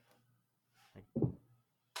comforting, like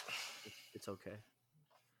it's okay,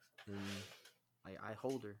 and I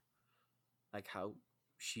hold her, like how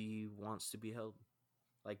she wants to be held,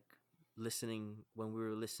 like listening when we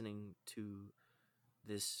were listening to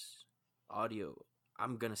this audio.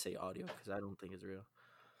 I'm gonna say audio because I don't think it's real.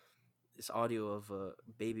 This audio of a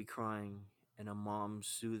baby crying and a mom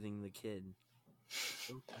soothing the kid.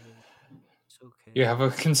 It's okay. It's okay. You have a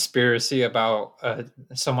conspiracy about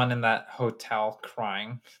someone in that hotel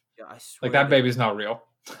crying. Yeah, I swear. Like that baby's not real.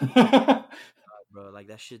 Bro, like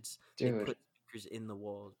that shit's. Dude. They put speakers in the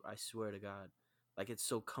walls. I swear to God, like it's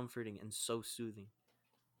so comforting and so soothing.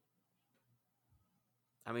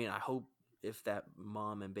 I mean, I hope if that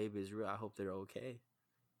mom and baby is real, I hope they're okay.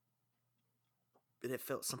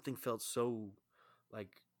 But something felt so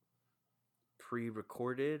like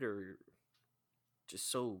pre-recorded or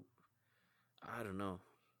just so, I don't know,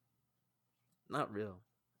 not real.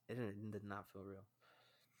 It did not feel real.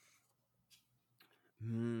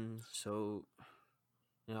 So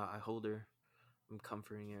yeah, I hold her, I'm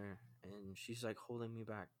comforting her, and she's like holding me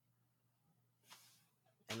back.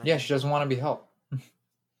 And she doesn't want to be helped.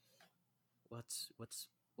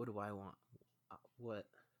 What do I want? What?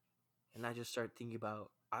 And I just started thinking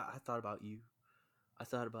about. I thought about you. I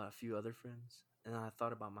thought about a few other friends, and I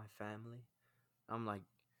thought about my family. I'm like,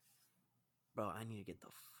 bro, I need to get the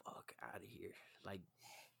fuck out of here. Like,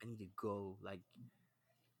 I need to go. Like,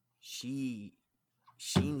 she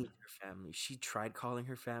needs her family. She tried calling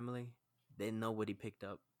her family. Then nobody picked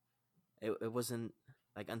up. It wasn't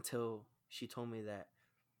like until she told me that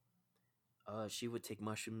she would take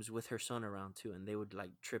mushrooms with her son around too, and they would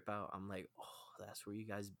like trip out. I'm like, oh, that's where you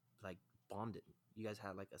guys like bonded. You guys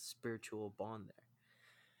had like a spiritual bond there.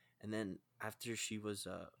 And then after she was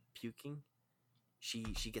puking, she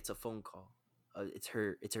gets a phone call. It's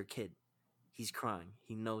her kid. He's crying.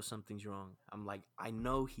 He knows something's wrong. I'm like, I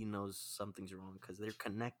know he knows something's wrong because they're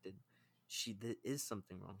connected. There is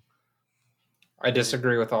something wrong. I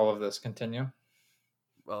disagree with all of this. Continue.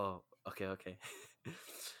 Oh, okay.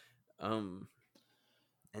 And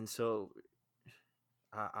so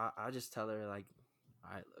I just tell her like,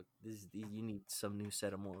 all right, look, you need some new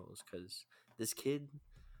set of morals because this kid,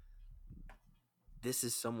 this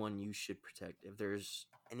is someone you should protect. If there's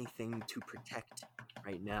anything to protect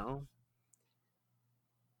right now,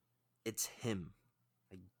 it's him.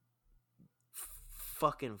 Like,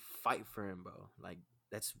 fucking fight for him, bro. Like,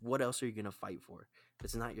 that's what else are you gonna fight for? If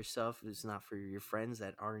it's not yourself, if it's not for your friends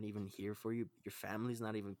that aren't even here for you, your family's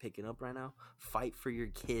not even picking up right now. Fight for your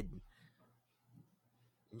kid.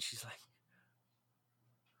 And she's like,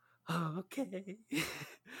 oh, okay.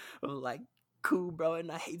 I'm like, cool, bro,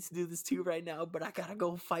 and I hate to do this to you right now, but I gotta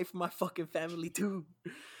go fight for my fucking family too.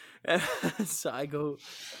 So I go,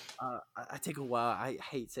 I take a while. I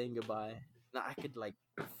hate saying goodbye. Now I could like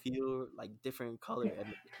feel like different color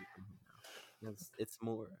emanating from him now. It's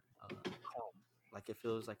more calm. Like it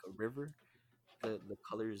feels like a river. The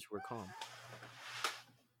colors were calm.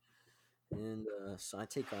 And so I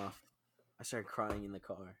take off. I start crying in the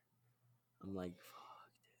car. I'm like, fuck,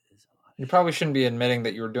 dude, this is a lot. You probably shouldn't be admitting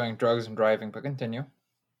that you were doing drugs and driving, but continue.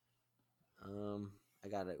 I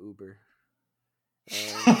got an Uber.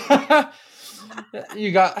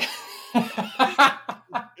 You got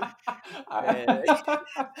my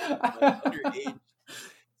underage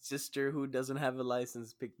sister who doesn't have a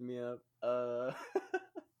license picked me up.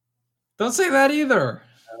 Don't say that either.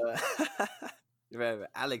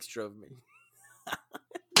 Alex drove me.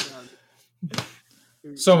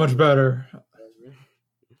 So much better.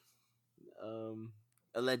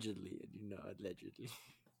 Allegedly, allegedly.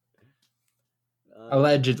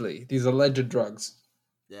 Allegedly, these alleged drugs.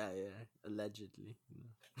 Yeah, allegedly.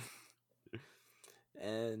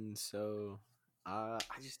 And so, I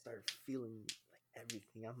just started feeling like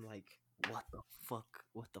everything. I'm like, what the fuck?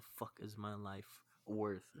 What the fuck is my life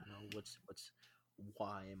worth?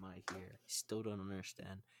 Why am I here? I still don't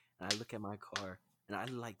understand. And I look at my car, and I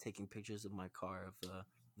like taking pictures of my car, of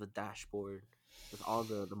the dashboard, with all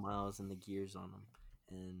the miles and the gears on them,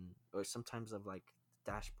 or sometimes of like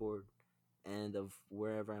the dashboard and of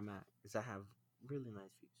wherever I'm at, because I have really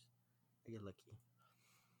nice views. I get lucky.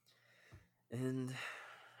 And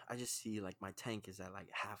I just see like my tank is at like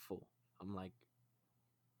half full. I'm like,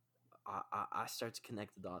 I start to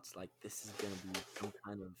connect the dots. Like this is gonna be some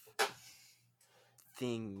kind of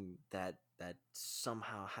thing that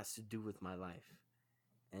somehow has to do with my life.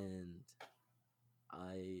 And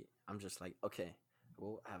I'm just like, okay,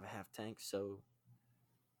 well, I have a half tank. So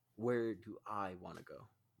where do I want to go?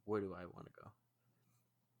 Where do I want to go?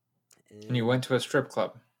 And you went to a strip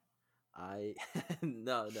club.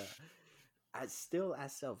 No. I still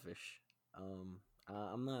as selfish.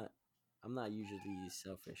 I'm not usually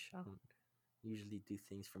selfish. I don't usually do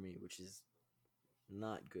things for me, which is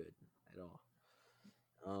not good at all.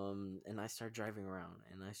 And I start driving around,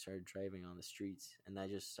 and I start driving on the streets, and I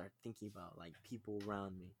just start thinking about like people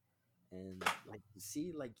around me, and like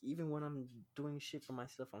see, like even when I'm doing shit for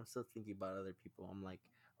myself, I'm still thinking about other people. I'm like,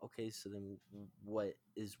 okay, so then what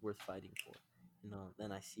is worth fighting for?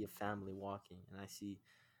 Then I see a family walking, and I see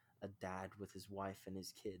a dad with his wife and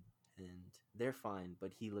his kid, and they're fine,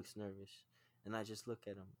 but he looks nervous. And I just look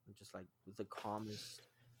at him, just like with the calmest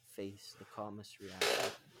face, the calmest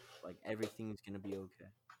reaction, like everything's gonna be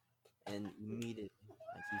okay. And immediately,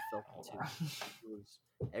 like he felt it too.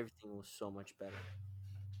 Everything was so much better.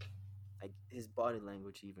 Like his body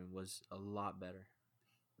language even was a lot better,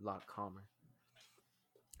 a lot calmer.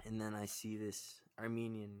 And then I see this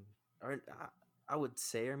Armenian, or I would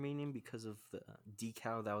say Armenian because of the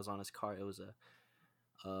decal that was on his car. It was a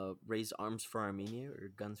raised arms for Armenia or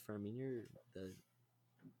guns for Armenia, or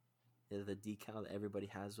the decal that everybody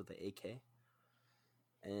has with the AK.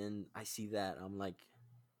 And I see that, I'm like,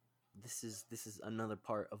 this is another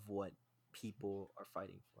part of what people are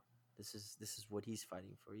fighting for. This is what he's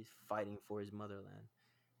fighting for. He's fighting for his motherland.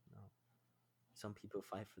 You know, some people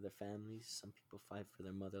fight for their families. Some people fight for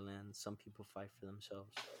their motherland. Some people fight for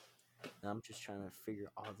themselves. And I'm just trying to figure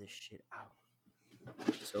all this shit out.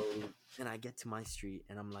 So then I get to my street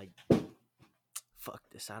and I'm like, fuck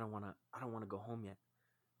this. I don't wanna go home yet.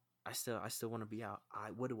 I still wanna be out.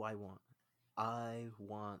 What do I want? I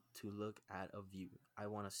want to look at a view. I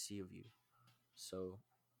want to see a view. So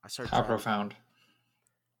I start How profound.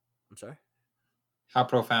 I'm sorry? How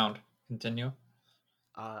profound. Continue.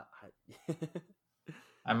 I'm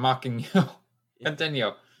mocking you.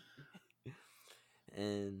 Continue.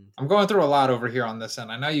 And I'm going through a lot over here on this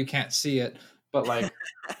end. I know you can't see it, but like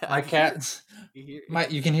my cat,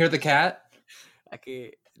 you can hear the cat. I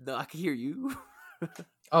can hear you.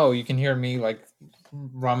 Oh, you can hear me like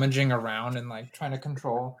rummaging around and like trying to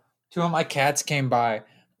control. Two of my cats came by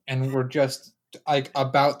and were just like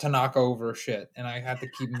about to knock over shit, and I had to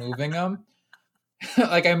keep moving them.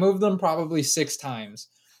 Like I moved them probably 6 times,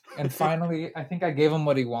 and finally I think I gave him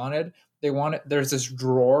what he wanted. There's this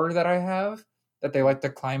drawer that I have that they like to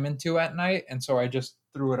climb into at night, and so I just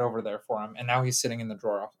threw it over there for him, and now he's sitting in the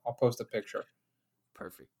drawer. I'll post a picture.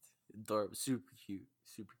 Perfect. Adorable. Super cute.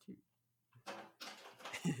 Super cute.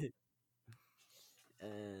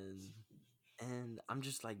 and I'm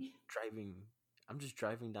just like driving. I'm just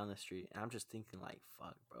driving down the street, and I'm just thinking like,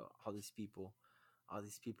 fuck, bro. All these people are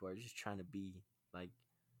just trying to be like.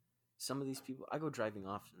 Some of these people, I go driving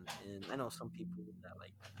often, and I know some people that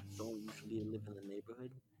like don't usually live in the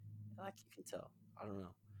neighborhood. Like you can tell, I don't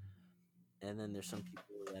know. And then there's some people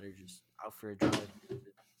that are just out for a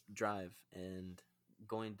drive and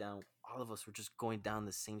going down. All of us were just going down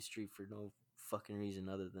the same street for no fucking reason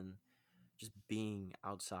other than just being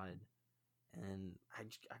outside. And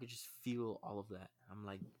I could just feel all of that. I'm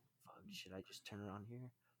like, fuck, should I just turn around here?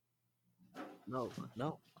 No.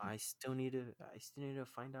 I still need to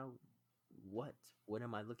find out what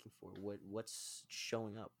am I looking for? What's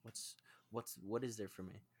showing up? What is there for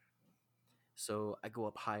me? So I go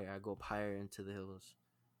up higher into the hills,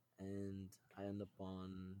 and I end up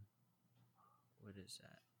on, what is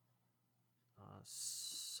that?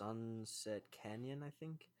 Sunset Canyon, I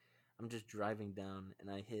think. I'm just driving down,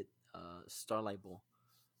 and I hit Starlight Bowl.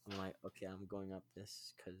 I'm like, okay, I'm going up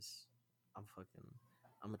this because I'm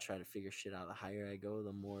gonna try to figure shit out. The higher I go,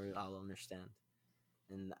 the more I'll understand.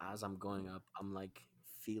 And as I'm going up, I'm like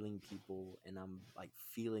feeling people, and I'm like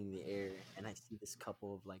feeling the air, and I see this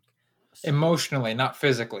couple of like emotionally, not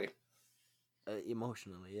physically.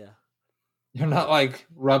 Emotionally, yeah. You're not like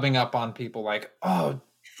rubbing up on people like, oh,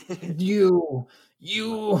 you.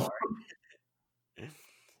 Yeah.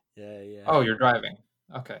 Oh, you're driving.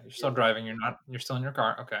 Okay, you're still driving. You're still in your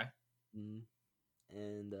car. Okay. Mm-hmm.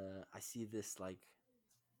 And I see this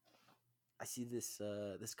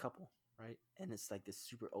this couple, right? And it's like this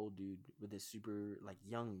super old dude with this super like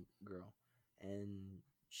young girl, and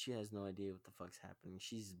she has no idea what the fuck's happening.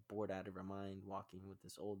 She's bored out of her mind walking with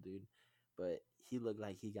this old dude, but he looked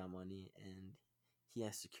like he got money and he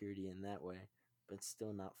has security in that way, but it's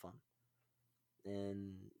still not fun.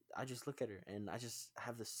 And I just look at her and I just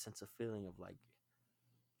have this sense of feeling of like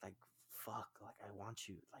fuck, like I want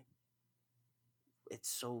you, like it's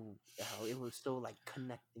so it was so like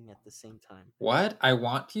connecting at the same time. What? I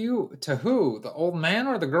want you to who? The old man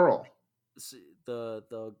or the girl?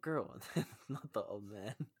 The girl, not the old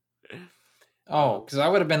man. Oh, because I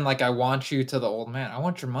would have been like, I want you to the old man. I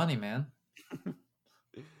want your money, man.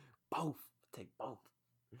 Both. Take both.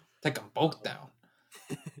 Take them both down.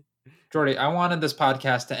 Jordy, I wanted this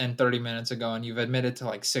podcast to end 30 minutes ago, and you've admitted to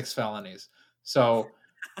like 6 felonies. So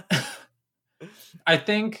I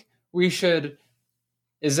think we should.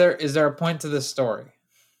 Is there a point to this story?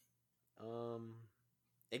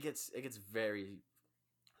 It gets very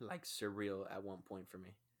like surreal at one point for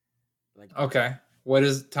me. Like, okay,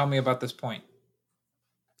 tell me about this point.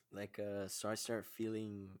 Like so I start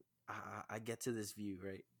feeling I get to this view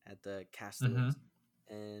right at the Mm-hmm. Castaways,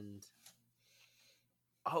 and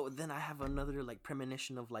then I have another like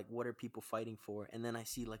premonition of like what are people fighting for, and then I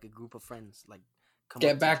see like a group of friends like come up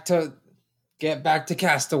Get back to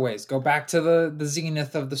Castaways. Go back to the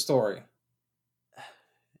zenith of the story.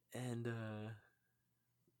 and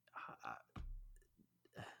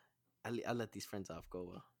I let these friends off go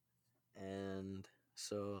well, and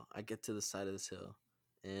so I get to the side of this hill,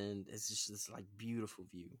 and it's just this like beautiful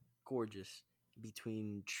view, gorgeous,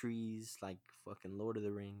 between trees like fucking Lord of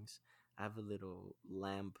the Rings. I have a little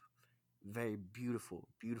lamp, very beautiful,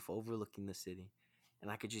 beautiful, overlooking the city,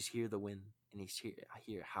 and I could just hear the wind, and I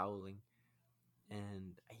hear it howling,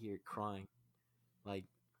 and I hear it crying. Like,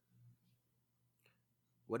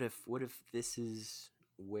 what if this is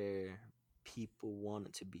where people want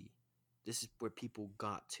it to be? This is where people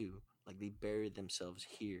got to. Like they buried themselves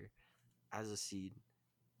here as a seed,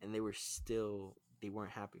 and they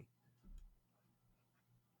weren't happy.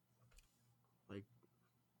 Like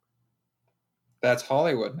That's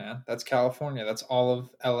Hollywood, man. That's California. That's all of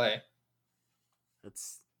LA.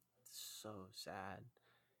 that's so sad.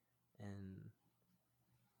 And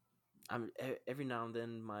every now and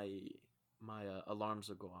then my alarms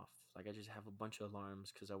will go off. Like I just have a bunch of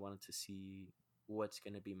alarms because I wanted to see what's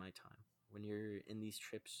gonna be my time. When you're in these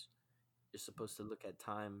trips, you're supposed to look at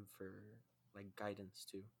time for like guidance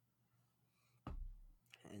too.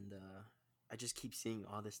 And I just keep seeing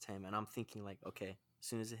all this time, and I'm thinking like, okay, as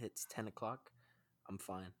soon as it hits 10 o'clock, I'm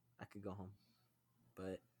fine. I could go home.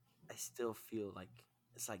 But I still feel like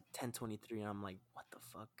it's like 10:23, and I'm like, what the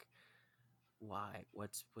fuck? Why?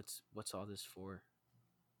 What's all this for?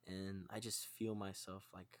 And I just feel myself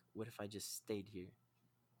like, what if I just stayed here?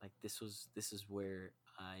 Like this is where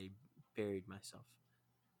I buried myself.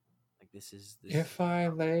 Like this is this. If I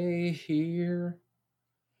lay here,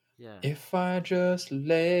 Yeah. if I just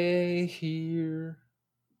lay here,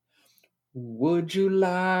 would you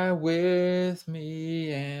lie with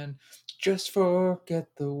me and just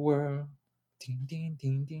forget the world? Ding, ding,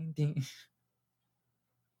 ding, ding, ding.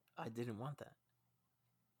 I didn't want that.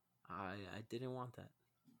 I didn't want that.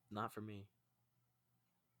 Not for me.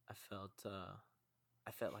 I felt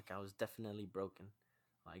I felt like I was definitely broken.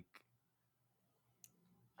 Like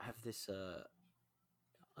I have this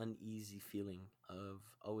uneasy feeling of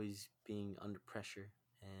always being under pressure,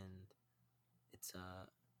 and it's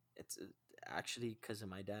actually because of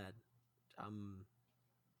my dad. Um,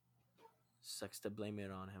 Sucks to blame it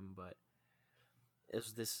on him, but it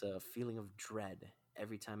was this feeling of dread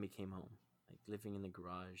every time he came home. Like living in the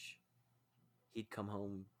garage, he'd come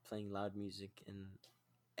home playing loud music, and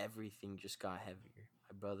everything just got heavier.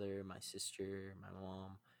 My brother, my sister, my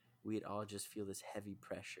mom, we'd all just feel this heavy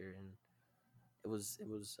pressure, and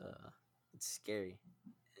it's scary,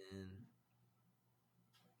 and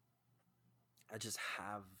I just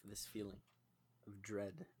have this feeling of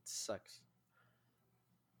dread. It sucks.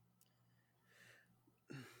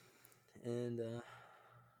 And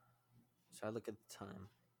so I look at the time.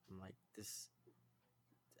 I'm like, this,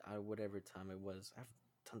 whatever time it was. I have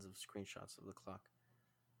tons of screenshots of the clock.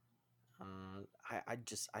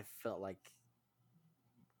 I felt like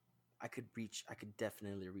I could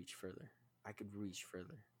definitely reach further. I could reach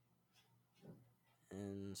further.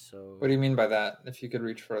 And so What do you mean by that? If you could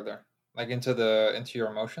reach further, like into your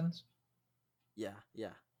emotions?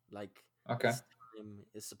 yeah. Like Okay. this time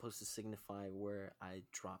is supposed to signify where I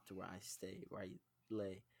dropped, where I stay, where I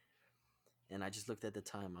lay. And I just looked at the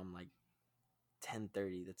time. I'm like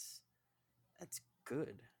 10:30. That's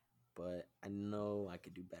good, but I know I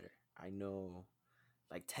could do better. I know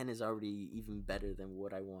like 10 is already even better than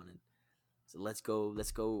what I wanted. So let's go.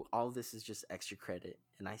 Let's go. All this is just extra credit,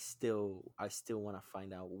 and I still want to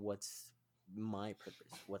find out what's my purpose.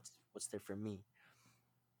 What's there for me?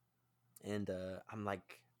 And I'm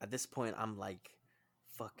like, at this point, I'm like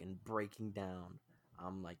fucking breaking down.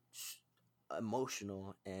 I'm like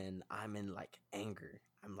emotional, and I'm in like anger.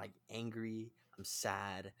 I'm like angry. I'm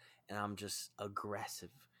sad, and I'm just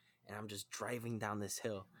aggressive, and I'm just driving down this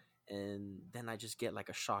hill, and then I just get like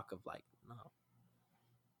a shock of like, no,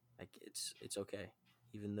 like it's okay,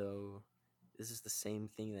 even though this is the same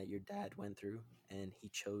thing that your dad went through, and he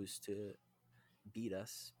chose to beat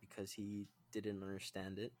us because he didn't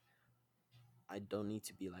understand it. I don't need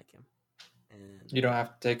to be like him, and You don't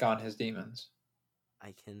have to take on his demons.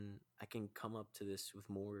 I can come up to this with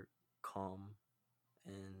more calm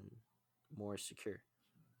and more secure.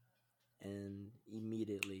 And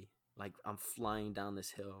immediately, like I'm flying down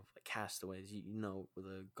this hill, like Castaways, you know where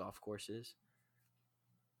the golf course is.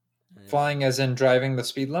 And Flying as in driving the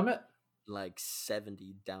speed limit? like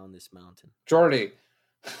 70 down this mountain. Jordy.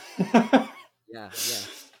 Yeah,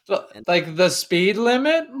 yeah. And Like the speed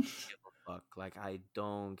limit? fuck, like I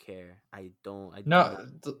don't care. I don't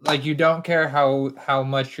like you don't care how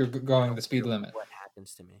much you're going the speed care limit. what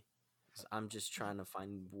happens to me. 'Cause I'm just trying to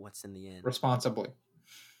find what's in the end. Responsibly.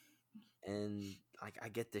 And like I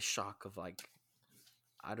get this shock of like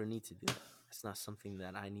I don't need to do that. It's not something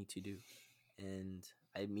that I need to do. And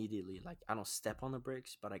I immediately like I don't step on the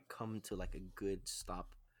brakes, but I come to like a good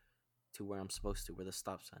stop to where I'm supposed to, where the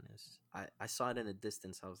stop sign is. I saw it in a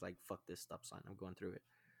distance. I was like, fuck this stop sign. I'm going through it.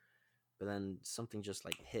 But then something just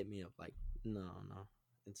like hit me up like, no,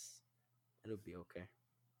 it'll be okay.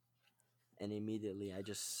 And immediately I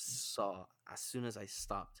just saw, as soon as I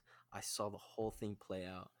stopped, I saw the whole thing play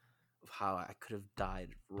out of how I could have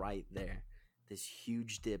died right there. This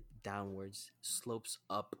huge dip downwards, slopes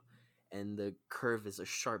up, and the curve is a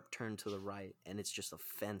sharp turn to the right, and it's just a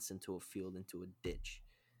fence into a field, into a ditch.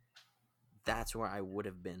 That's where I would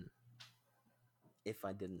have been if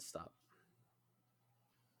I didn't stop.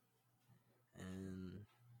 And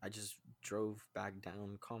I just drove back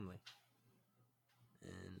down calmly.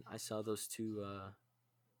 And I saw those two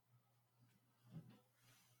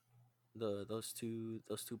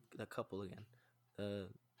the couple again. The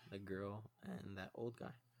girl and that old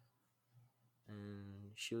guy.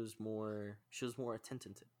 And she was more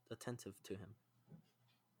attentive to him.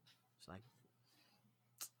 It's like,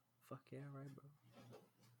 fuck yeah, right, bro.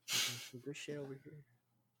 Good shit over here.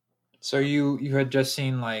 So you had just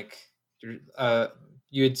seen like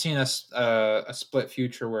you had seen a split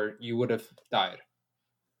future where you would have died.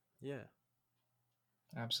 Yeah.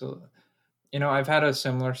 Absolutely. You know, I've had a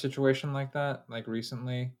similar situation like that. Like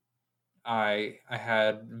recently, I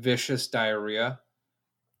had vicious diarrhea,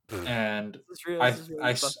 and I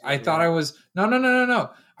thought I was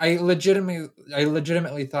no. I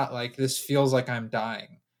legitimately thought like this feels like I'm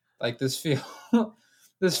dying. Like this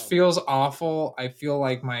feels awful. I feel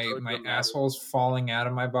like my asshole's falling out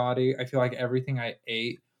of my body. I feel like everything I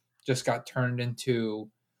ate just got turned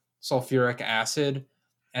into sulfuric acid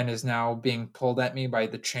and is now being pulled at me by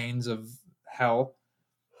the chains of hell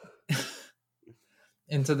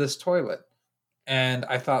into this toilet. And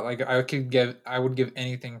I thought like I would give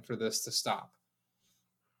anything for this to stop.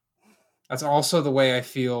 That's also the way I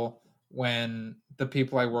feel when the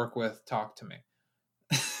people I work with talk to me.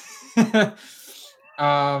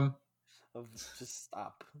 Just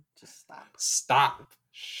stop. Stop.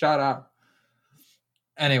 Shut up.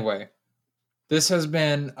 Anyway, this has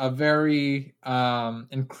been a very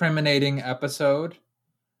incriminating episode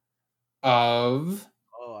of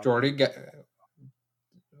Jordy.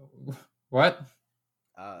 What?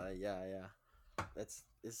 Yeah.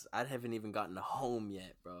 I haven't even gotten home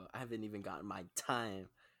yet, bro. I haven't even gotten my time.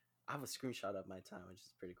 I have a screenshot of my time, which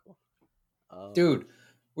is pretty cool. Dude,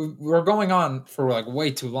 we're going on for like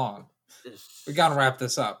way too long. We gotta wrap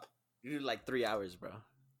this up. You do like 3 hours, bro.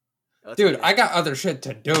 Dude, I got other shit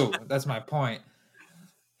to do. That's my point.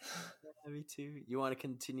 Me too. You want to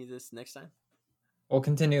continue this next time? We'll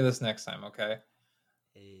continue this next time, okay?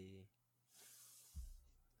 Hey.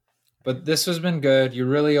 But this has been good. You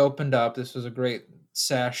really opened up. This was a great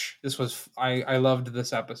sesh. I loved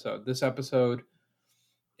this episode. This episode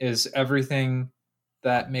is everything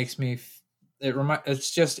that makes me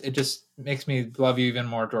it just makes me love you even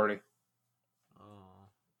more, Jordy. Oh.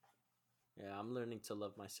 Yeah, I'm learning to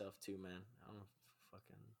love myself too, man.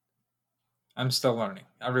 I'm still learning.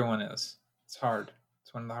 Everyone is. It's hard.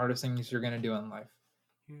 It's one of the hardest things you're going to do in life.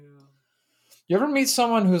 Yeah. You ever meet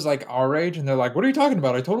someone who's like our age and they're like, what are you talking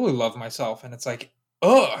about? I totally love myself. And it's like,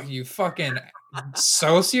 ugh, you fucking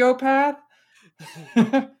sociopath.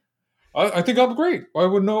 I think I'm great. Why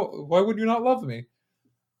would you not love me?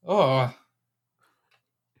 Oh.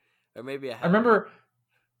 Or maybe I remember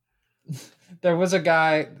there was a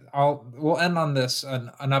guy, we'll end on this,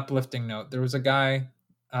 an uplifting note. There was a guy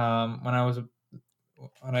so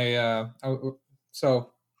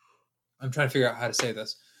I'm trying to figure out how to say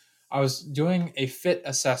this. I was doing a fit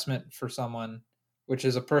assessment for someone, which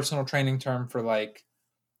is a personal training term for like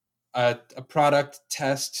a product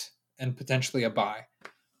test and potentially a buy.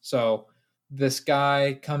 So this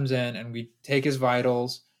guy comes in and we take his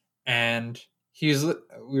vitals and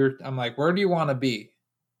I'm like, where do you want to be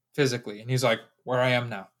physically? And he's like, where I am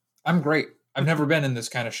now. I'm great. I've never been in this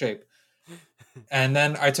kind of shape. And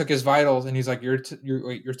then I took his vitals and he's like, you're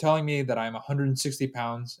telling me that I'm 160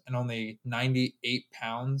 pounds and only 98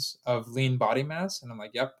 pounds of lean body mass? And I'm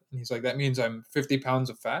like, yep. And he's like, that means I'm 50 pounds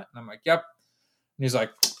of fat. And I'm like, yep. And he's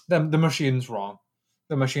like, the machine's wrong.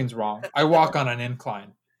 The machine's wrong. I walk on an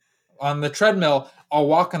incline. On the treadmill, I'll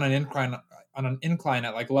walk on an incline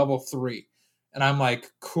at like level 3. And I'm like,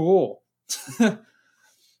 cool.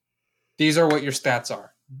 These are what your stats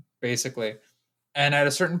are. basically. And at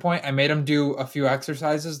a certain point, I made him do a few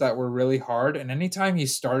exercises that were really hard. And anytime he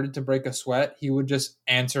started to break a sweat, he would just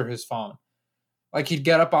answer his phone. Like he'd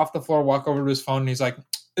get up off the floor, walk over to his phone, and he's like,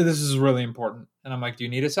 "This is really important." And I'm like, "Do you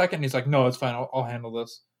need a second?" And he's like, "No, it's fine. I'll handle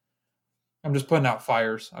this. I'm just putting out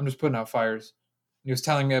fires. I'm just putting out fires." And he was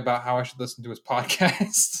telling me about how I should listen to his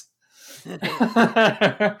podcast. Fucking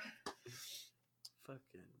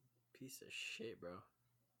piece of shit, bro.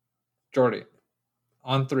 Jordy,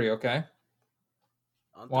 on 3, okay?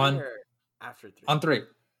 On 3 1 or after 3? On 3.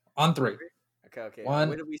 On 3. Okay. 1.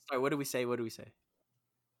 Where do we start? What do we say?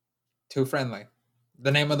 Too friendly.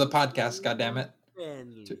 The name of the podcast, goddammit.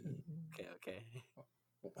 Friendly. Okay.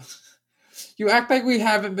 You act like we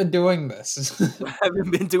haven't been doing this. We haven't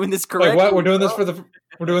been doing this correctly. Like what? We're doing this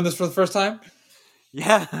for the first time?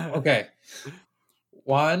 Yeah. Okay.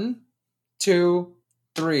 1, 2,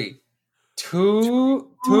 3.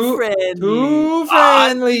 Too friendly. Too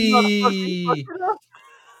friendly.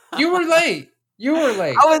 You were late.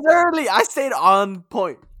 I was early. I stayed on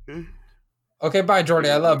point. Okay, bye, Jordy.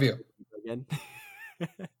 I love you. Again.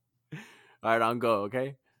 All right, on go.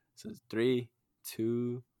 Okay, so it's 3,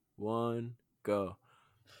 2, 1, go.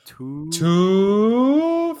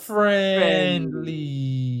 Too friendly.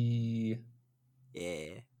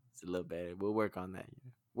 Yeah, it's a little better. We'll work on that.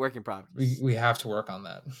 Work in progress. We have to work on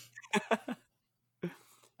that.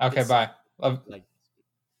 Okay, bye. Love. Like,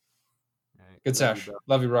 right. Good sesh.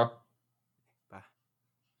 Love you, bro.